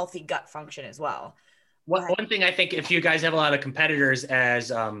that healthy gut function as well. One thing I think, if you guys have a lot of competitors as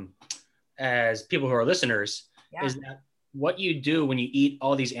people who are listeners, is that what you do when you eat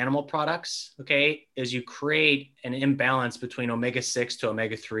all these animal products, okay, is you create an imbalance between omega-6 to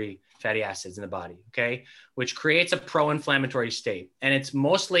omega-3 fatty acids in the body, okay, which creates a pro-inflammatory state. And it's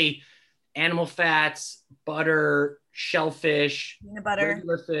mostly animal fats, butter, shellfish, peanut butter,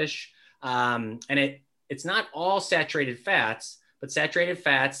 regular fish. And it's not all saturated fats, but saturated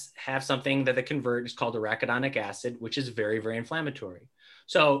fats have something that they convert is called arachidonic acid, which is very, very inflammatory.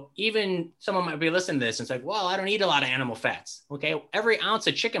 So even someone might be listening to this and it's like, well, I don't eat a lot of animal fats. Okay. Every ounce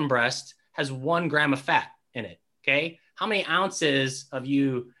of chicken breast has 1 gram of fat in it. Okay. How many ounces of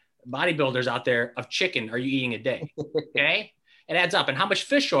you bodybuilders out there of chicken are you eating a day? Okay. It adds up. And how much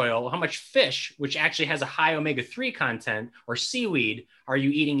fish oil, how much fish, which actually has a high omega-3 content, or seaweed, are you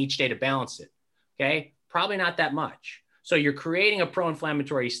eating each day to balance it? Okay. Probably not that much. So you're creating a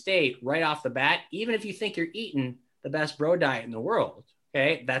pro-inflammatory state right off the bat, even if you think you're eating the best bro diet in the world.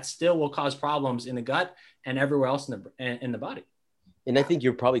 Okay, that still will cause problems in the gut and everywhere else in the body. And I think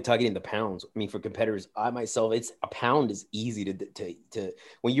you're probably talking in the pounds. I mean, for competitors, I myself, it's a pound is easy to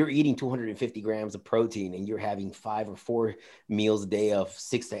when you're eating 250 grams of protein and you're having 5 or 4 meals a day of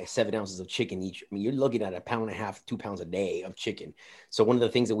 6 to 7 ounces of chicken each. I mean, you're looking at a pound and a half, 2 pounds a day of chicken. So one of the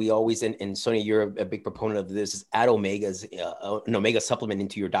things that we always, and Sonia, you're a big proponent of this, is add omegas, an omega supplement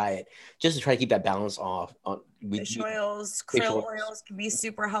into your diet, just to try to keep that balance off. Fish oils, krill oils can be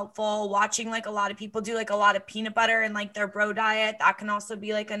super helpful. Watching like a lot of people do like a lot of peanut butter and like their bro diet, that can also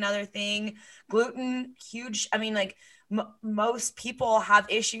be like another thing. Gluten, huge. I mean, like most people have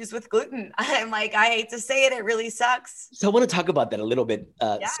issues with gluten. I'm like, I hate to say it, it really sucks. So I want to talk about that a little bit.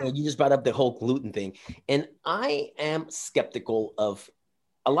 Yeah. So you just brought up the whole gluten thing, and I am skeptical of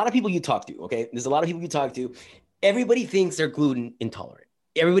a lot of people you talk to. Okay, there's a lot of people you talk to. Everybody thinks they're gluten intolerant.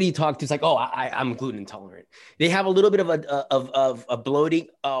 Everybody you talk to is like, oh, I'm gluten intolerant. They have a little bit of a bloating.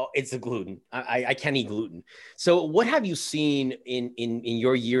 Oh, it's the gluten. I can't eat gluten. So what have you seen in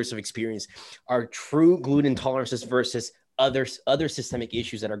your years of experience are true gluten intolerances versus other systemic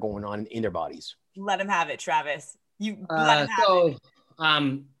issues that are going on in their bodies? Let them have it, Travis. You let them have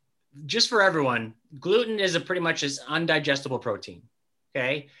it. Just for everyone, gluten is pretty much an undigestible protein.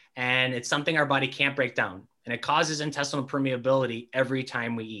 Okay. And it's something our body can't break down. And it causes intestinal permeability every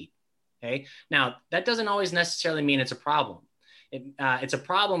time we eat. Okay. Now, that doesn't always necessarily mean it's a problem. It's a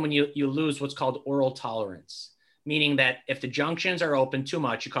problem when you lose what's called oral tolerance, meaning that if the junctions are open too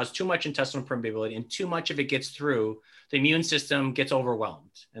much, you cause too much intestinal permeability and too much of it gets through, the immune system gets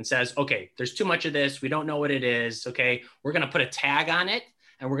overwhelmed and says, okay, there's too much of this. We don't know what it is. Okay. We're going to put a tag on it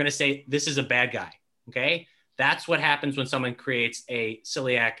and we're going to say, this is a bad guy. Okay. That's what happens when someone creates a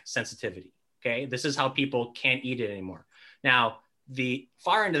celiac sensitivity. Okay, this is how people can't eat it anymore. Now, the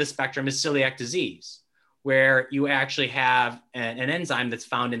far end of the spectrum is celiac disease, where you actually have an enzyme that's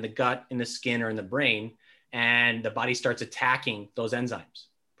found in the gut, in the skin, or in the brain, and the body starts attacking those enzymes.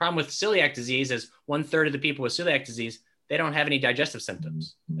 Problem with celiac disease is 1/3 of the people with celiac disease, they don't have any digestive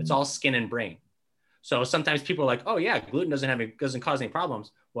symptoms. It's all skin and brain. So sometimes people are like, oh yeah, gluten doesn't cause any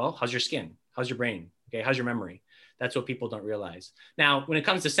problems. Well, how's your skin? How's your brain? Okay, how's your memory? That's what people don't realize. Now, when it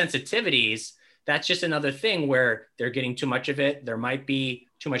comes to sensitivities, that's just another thing where they're getting too much of it. There might be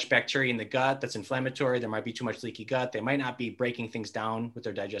too much bacteria in the gut that's inflammatory. There might be too much leaky gut. They might not be breaking things down with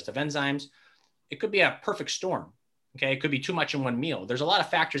their digestive enzymes. It could be a perfect storm. Okay, it could be too much in one meal. There's a lot of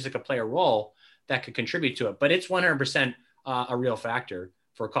factors that could play a role that could contribute to it, but it's 100% a real factor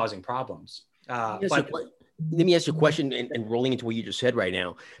for causing problems. Let me ask you a question and rolling into what you just said right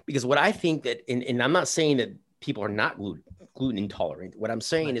now, because what I think that, and I'm not saying that people are not gluten intolerant. What I'm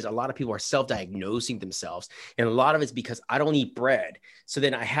saying is a lot of people are self-diagnosing themselves. And a lot of it's because I don't eat bread. So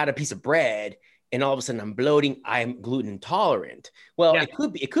then I had a piece of bread and all of a sudden I'm bloating. I'm gluten intolerant. Well, yeah.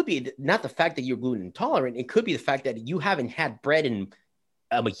 It could be not the fact that you're gluten intolerant. It could be the fact that you haven't had bread in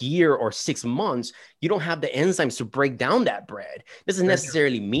a year or 6 months. You don't have the enzymes to break down that bread. Doesn't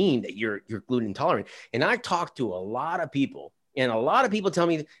necessarily mean that you're gluten intolerant. And I talk to a lot of people, and a lot of people tell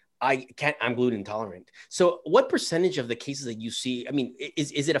me I'm gluten intolerant. So what percentage of the cases that you see, I mean,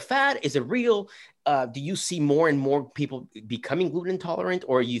 is it a fad? Is it real? Do you see more and more people becoming gluten intolerant,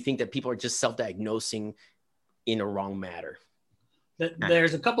 or you think that people are just self-diagnosing in a wrong matter?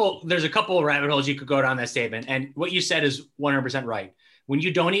 There's a couple of rabbit holes you could go down that statement. And what you said is 100% right. When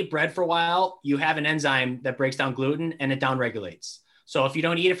you don't eat bread for a while, you have an enzyme that breaks down gluten and it downregulates. So if you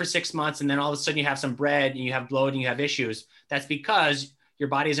don't eat it for 6 months and then all of a sudden you have some bread and you have bloat and you have issues, that's because your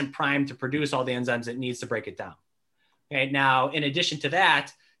body isn't primed to produce all the enzymes it needs to break it down. Okay. Now, in addition to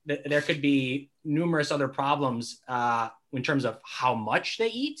that, there could be numerous other problems in terms of how much they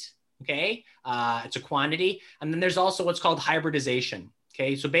eat. Okay. It's a quantity. And then there's also what's called hybridization.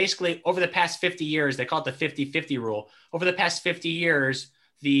 Okay. So basically over the past 50 years, they call it the 50-50 rule. Over the past 50 years,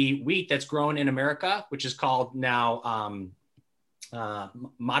 the wheat that's grown in America, which is called now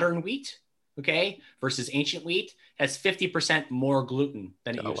modern wheat, okay, versus ancient wheat, has 50% more gluten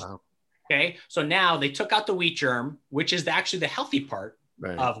than it used to. Okay. So now they took out the wheat germ, which is actually the healthy part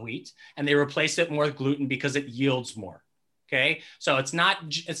of wheat, and they replaced it more with gluten because it yields more. Okay. So it's not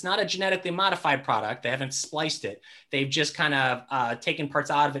a genetically modified product. They haven't spliced it. They've just kind of taken parts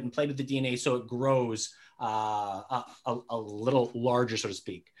out of it and played with the DNA so it grows a little larger, so to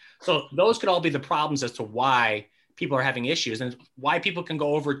speak. So those could all be the problems as to why people are having issues and why people can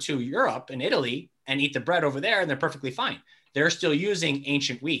go over to Europe and Italy and eat the bread over there and they're perfectly fine. They're still using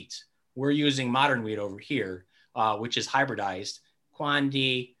ancient wheat. We're using modern wheat over here, which is hybridized,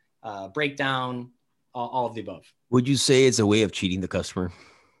 quantity, breakdown, all of the above. Would you say it's a way of cheating the customer?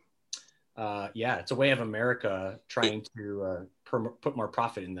 yeah, it's a way of America trying to put more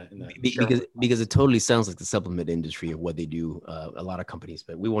profit in the because it totally sounds like the supplement industry of what they do, a lot of companies,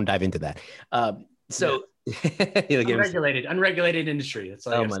 but we won't dive into that. So unregulated industry. That's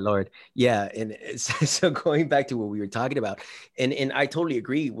all. Oh my Lord. Yeah. And so going back to what we were talking about, and I totally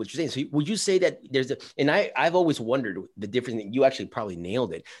agree with what you're saying. So would you say that I've always wondered the difference, you actually probably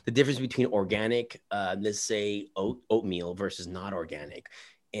nailed it, the difference between organic, let's say oatmeal versus not organic.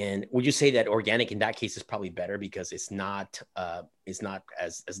 And would you say that organic in that case is probably better because it's not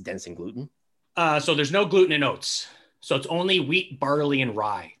as dense in gluten? So there's no gluten in oats. So it's only wheat, barley, and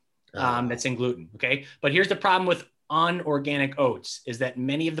rye that's in gluten. Okay. But here's the problem with unorganic oats is that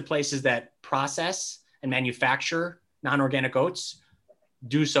many of the places that process and manufacture non-organic oats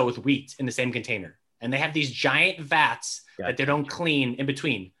do so with wheat in the same container. And they have these giant vats that they don't clean in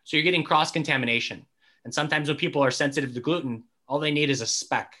between. So you're getting cross-contamination. And sometimes when people are sensitive to gluten, all they need is a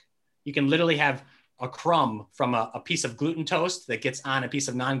speck. You can literally have a crumb from a piece of gluten toast that gets on a piece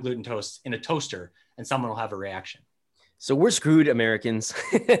of non-gluten toast in a toaster, and someone will have a reaction. So we're screwed, Americans,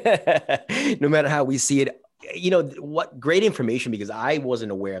 no matter how we see it. You know, what great information, because I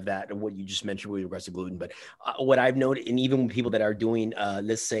wasn't aware of that, and what you just mentioned with regards to gluten. But what I've noted, and even people that are doing,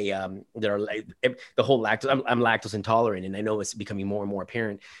 let's say, that are like the whole lactose, I'm lactose intolerant, and I know it's becoming more and more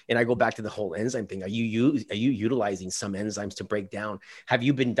apparent. And I go back to the whole enzyme thing. Are you utilizing some enzymes to break down? Have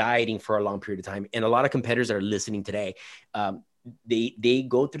you been dieting for a long period of time? And a lot of competitors that are listening today, they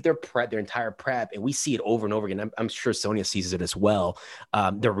go through their entire prep, and we see it over and over again. I'm sure Sonia sees it as well.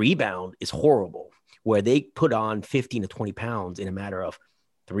 The rebound is horrible, where they put on 15 to 20 pounds in a matter of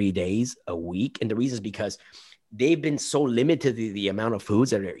 3 days, a week. And the reason is because they've been so limited to the amount of foods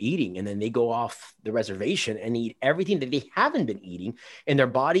that they're eating. And then they go off the reservation and eat everything that they haven't been eating. And their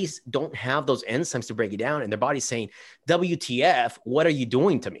bodies don't have those enzymes to break it down. And their body's saying, WTF, what are you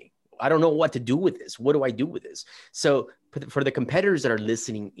doing to me? I don't know what to do with this. What do I do with this? So for the competitors that are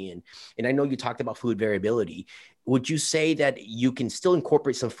listening in, and I know you talked about food variability, would you say that you can still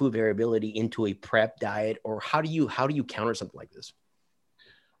incorporate some food variability into a prep diet, or how do you counter something like this?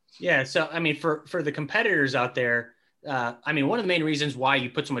 Yeah. So, I mean, for the competitors out there, I mean, one of the main reasons why you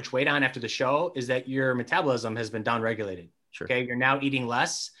put so much weight on after the show is that your metabolism has been downregulated. Sure. Okay. You're now eating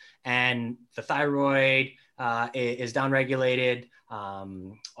less, and the thyroid is downregulated.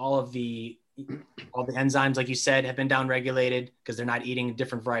 All the enzymes, like you said, have been downregulated because they're not eating a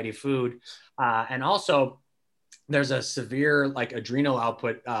different variety of food. And also there's a severe like adrenal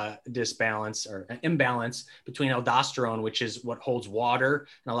output disbalance or an imbalance between aldosterone, which is what holds water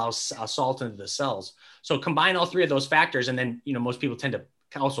and allows salt into the cells. So combine all three of those factors. And then, you know, most people tend to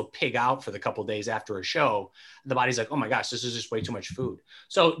also pig out for the couple of days after a show. The body's like, oh my gosh, this is just way too much food.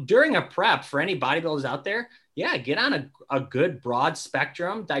 So during a prep, for any bodybuilders out there, yeah, get on a good broad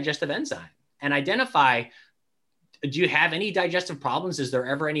spectrum digestive enzyme and identify, do you have any digestive problems? Is there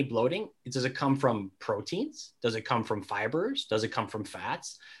ever any bloating? Does it come from proteins? Does it come from fibers? Does it come from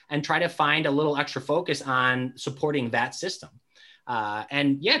fats? And try to find a little extra focus on supporting that system.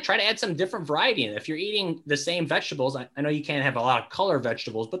 And yeah, try to add some different variety in. If you're eating the same vegetables, I know you can't have a lot of color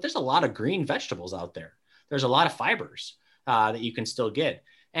vegetables, but there's a lot of green vegetables out there. There's a lot of fibers that you can still get.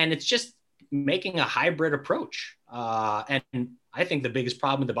 And it's just making a hybrid approach. And I think the biggest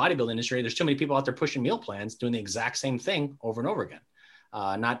problem with the bodybuilding industry, there's too many people out there pushing meal plans, doing the exact same thing over and over again.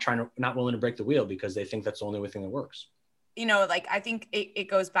 Not willing to break the wheel because they think that's the only thing that works. You know, like, I think it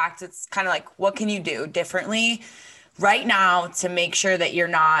goes back to, it's kind of like, what can you do differently right now to make sure that you're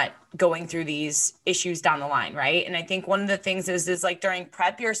not going through these issues down the line, right? And I think one of the things is like during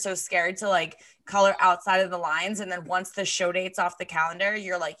prep, you're so scared to like color outside of the lines. And then once the show date's off the calendar,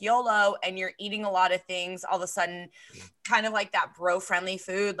 you're like YOLO, and you're eating a lot of things all of a sudden, kind of like that bro-friendly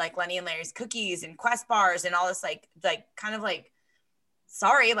food, like Lenny and Larry's cookies and Quest bars and all this like kind of like,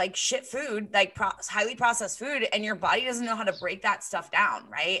 sorry, like shit food, like highly processed food, and your body doesn't know how to break that stuff down,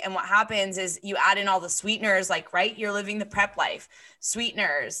 right? And what happens is you add in all the sweeteners, like, right, you're living the prep life,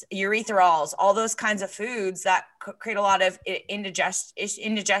 sweeteners, erythrols, all those kinds of foods that create a lot of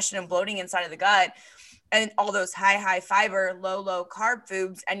indigestion and bloating inside of the gut, and all those high fiber, low carb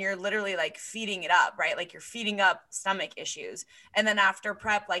foods, and you're literally like feeding it up, right? Like you're feeding up stomach issues. And then after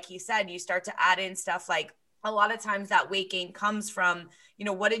prep, like he said, you start to add in stuff like, a lot of times that weight gain comes from, you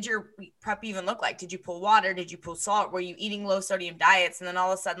know, what did your prep even look like? Did you pull water? Did you pull salt? Were you eating low sodium diets? And then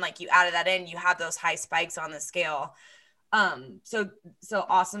all of a sudden, like you added that in, you have those high spikes on the scale. So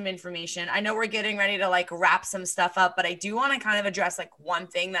awesome information. I know we're getting ready to like wrap some stuff up, but I do want to kind of address like one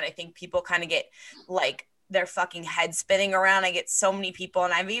thing that I think people kind of get like their fucking head spinning around. I get so many people,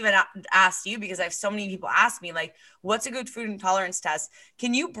 and I've even asked you because I have so many people ask me, like, what's a good food intolerance test?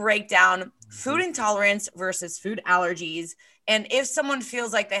 Can you break down food intolerance versus food allergies? And if someone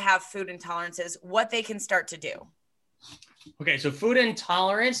feels like they have food intolerances, what they can start to do? Okay, so food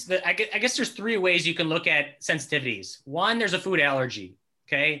intolerance, I guess there's three ways you can look at sensitivities. One, there's a food allergy.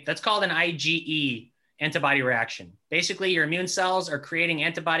 Okay, that's called an IgE, antibody reaction. Basically, your immune cells are creating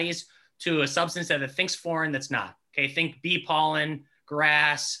antibodies to a substance that it thinks foreign that's not. Okay, think bee pollen,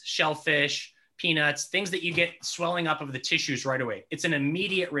 grass, shellfish, peanuts, things that you get swelling up of the tissues right away. It's an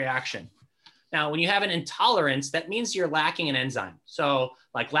immediate reaction. Now, when you have an intolerance, that means you're lacking an enzyme. So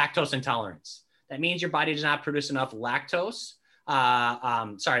like lactose intolerance. That means your body does not produce enough lactase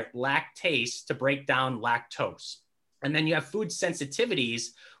to break down lactose. And then you have food sensitivities,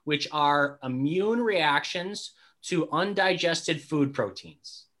 which are immune reactions to undigested food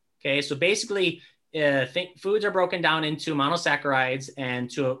proteins. Okay, so basically, foods are broken down into monosaccharides and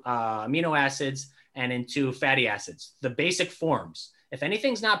to amino acids and into fatty acids, the basic forms. If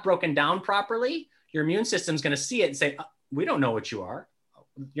anything's not broken down properly, your immune system's going to see it and say, we don't know what you are.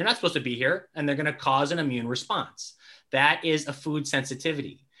 You're not supposed to be here. And they're going to cause an immune response. That is a food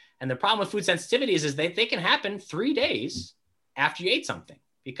sensitivity. And the problem with food sensitivities is they can happen 3 days after you ate something,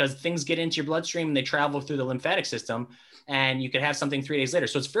 because things get into your bloodstream and they travel through the lymphatic system, and you could have something 3 days later.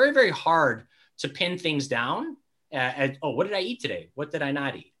 So it's very, very hard to pin things down. What did I eat today? What did I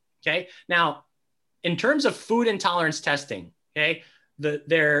not eat? Okay. Now, in terms of food intolerance testing, okay,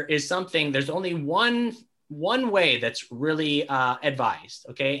 there's only one way that's really advised.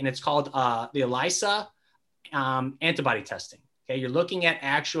 Okay. And it's called the ELISA antibody testing. Okay. You're looking at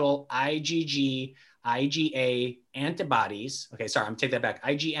actual IgG, IgA antibodies. Okay. Sorry, I'm taking that back.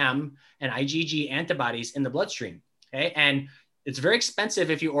 IgM and IgG antibodies in the bloodstream. Okay. And it's very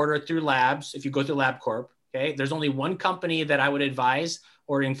expensive if you order it through labs, if you go through LabCorp. Okay. There's only one company that I would advise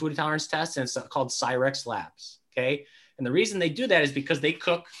ordering food intolerance tests, and it's called Cyrex Labs. Okay. And the reason they do that is because they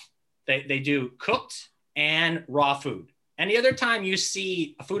do cooked and raw food. Any other time you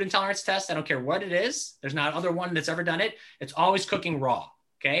see a food intolerance test, I don't care what it is, there's not other one that's ever done it. It's always cooking raw.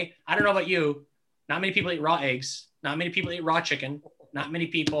 Okay. I don't know about you. Not many people eat raw eggs. Not many people eat raw chicken. Not many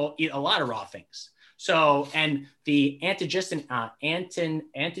people eat a lot of raw things. So, and the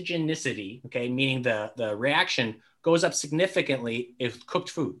antigenicity, okay, meaning the reaction goes up significantly if cooked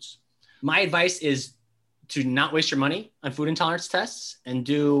foods. My advice is to not waste your money on food intolerance tests and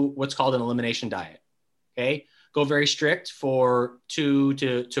do what's called an elimination diet. Okay. Go very strict for 2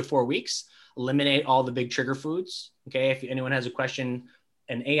 to 4 weeks. Eliminate all the big trigger foods. Okay. If anyone has a question,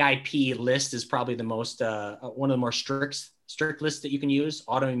 an AIP list is probably the most, one of the more strict lists that you can use,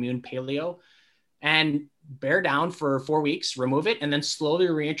 autoimmune paleo, and bear down for 4 weeks, remove it, and then slowly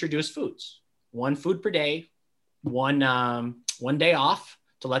reintroduce foods. 1 food per day, one day off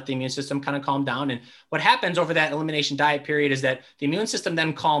to let the immune system kind of calm down. And what happens over that elimination diet period is that the immune system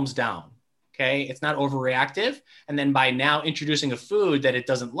then calms down. Okay. It's not overreactive. And then by now introducing a food that it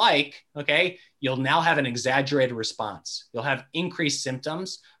doesn't like, okay, you'll now have an exaggerated response. You'll have increased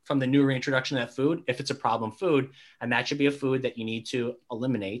symptoms from the new reintroduction of that food if it's a problem food. And that should be a food that you need to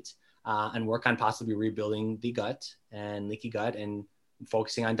eliminate and work on possibly rebuilding the gut and leaky gut and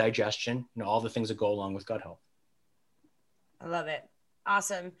focusing on digestion, all the things that go along with gut health. I love it.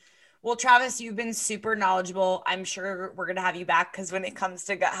 Awesome. Well, Travis, you've been super knowledgeable. I'm sure we're going to have you back, because when it comes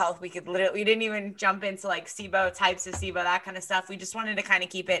to gut health, we didn't even jump into like Sibo, types of Sibo, that kind of stuff. We just wanted to kind of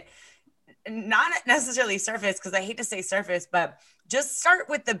keep it not necessarily surface, because I hate to say surface, but just start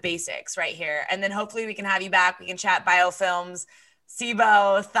with the basics right here. And then hopefully we can have you back. We can chat biofilms,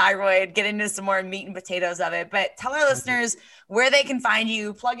 Sibo, thyroid, get into some more meat and potatoes of it. But tell our listeners where they can find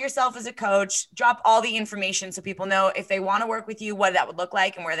you, plug yourself as a coach, drop all the information so people know if they want to work with you, what that would look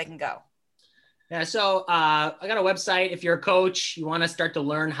like and where they can go. Yeah, so I got a website. If you're a coach, you want to start to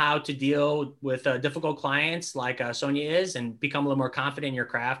learn how to deal with difficult clients like Sonia is and become a little more confident in your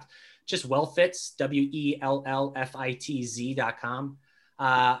craft, just Wellfits, WELLFITZ.com.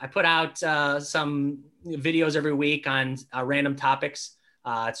 I put out some videos every week on random topics.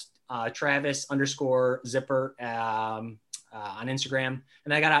 It's Travis_Zipper on Instagram.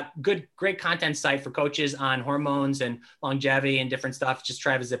 And I got a great content site for coaches on hormones and longevity and different stuff. Just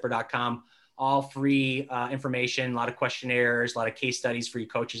TravisZipper.com. All free information, a lot of questionnaires, a lot of case studies for you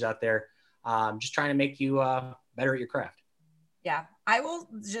coaches out there. Just trying to make you better at your craft. Yeah. I will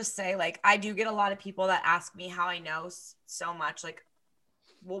just say, like, I do get a lot of people that ask me how I know so much. Like,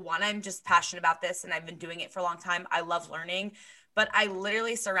 well, one, I'm just passionate about this and I've been doing it for a long time. I love learning, but I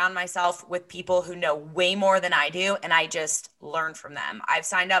literally surround myself with people who know way more than I do, and I just learn from them. I've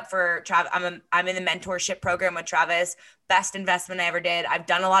signed up for Travis. I'm in the mentorship program with Travis. Best investment I ever did. I've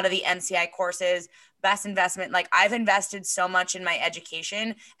done a lot of the NCI courses. Best investment. Like, I've invested so much in my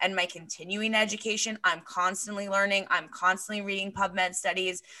education and my continuing education. I'm constantly learning. I'm constantly reading PubMed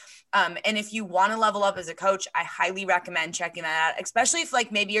studies. And if you want to level up as a coach, I highly recommend checking that out, especially if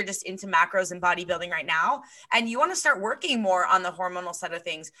like maybe you're just into macros and bodybuilding right now and you want to start working more on the hormonal side of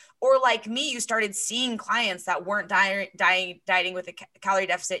things. Or like me, you started seeing clients that weren't dieting with a calorie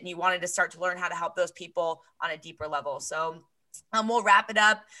deficit, and you wanted to start to learn how to help those people on a deeper level. So we'll wrap it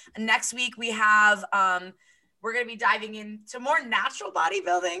up. Next week we have we're going to be diving into more natural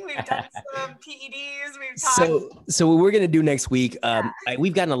bodybuilding. We've done some PEDs. We've talked. So what we're going to do next week,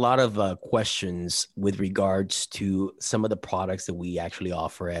 we've gotten a lot of questions with regards to some of the products that we actually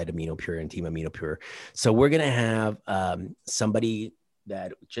offer at AminoPure and Team AminoPure. So we're going to have somebody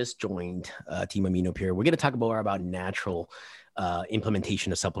that just joined Team AminoPure. We're going to talk more about natural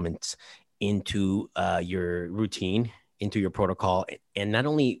implementation of supplements into your routine, into your protocol, and not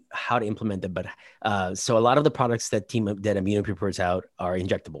only how to implement them, but so a lot of the products that AminoPure puts out are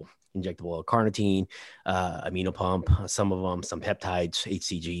injectable carnitine, amino pump, some of them, some peptides,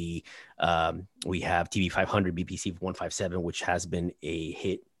 HCG. We have TB500, BPC 157, which has been a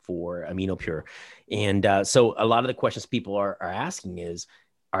hit for AminoPure. And so a lot of the questions people are asking is,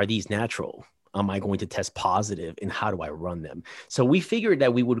 are these natural? Am I going to test positive, and how do I run them? So we figured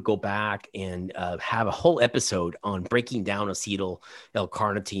that we would go back and have a whole episode on breaking down acetyl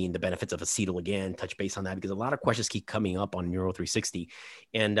L-carnitine, the benefits of acetyl again, touch base on that, because a lot of questions keep coming up on Neuro 360.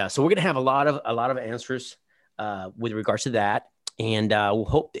 And so we're going to have a lot of answers with regards to that. And we'll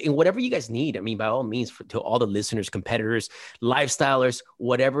hope, and whatever you guys need, I mean, by all means, to all the listeners, competitors, lifestylers,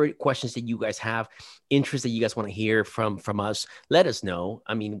 whatever questions that you guys have, interests that you guys want to hear from us, let us know.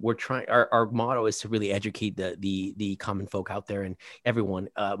 I mean, we're trying, our motto is to really educate the common folk out there, and everyone,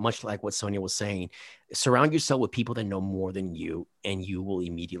 much like what Sonia was saying, surround yourself with people that know more than you, and you will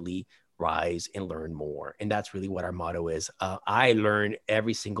immediately rise and learn more. And that's really what our motto is. I learn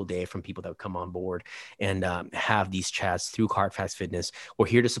every single day from people that come on board and have these chats through Hard Fast Fitness. We're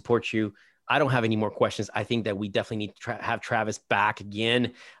here to support you. I don't have any more questions. I think that we definitely need to have Travis back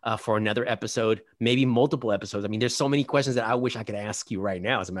again for another episode, maybe multiple episodes. I mean, there's so many questions that I wish I could ask you right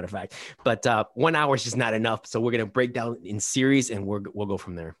now, as a matter of fact, but 1 hour is just not enough. So we're going to break down in series, and we'll go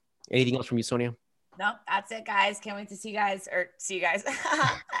from there. Anything else from you, Sonia? No, that's it, guys. Can't wait to see you guys.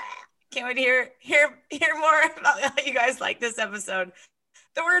 Can't wait to hear more about how you guys like this episode.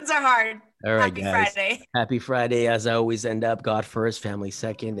 The words are hard. All right, Happy guys. Friday. Happy Friday. As I always end up, God first, family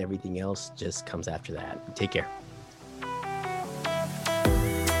second. Everything else just comes after that. Take care.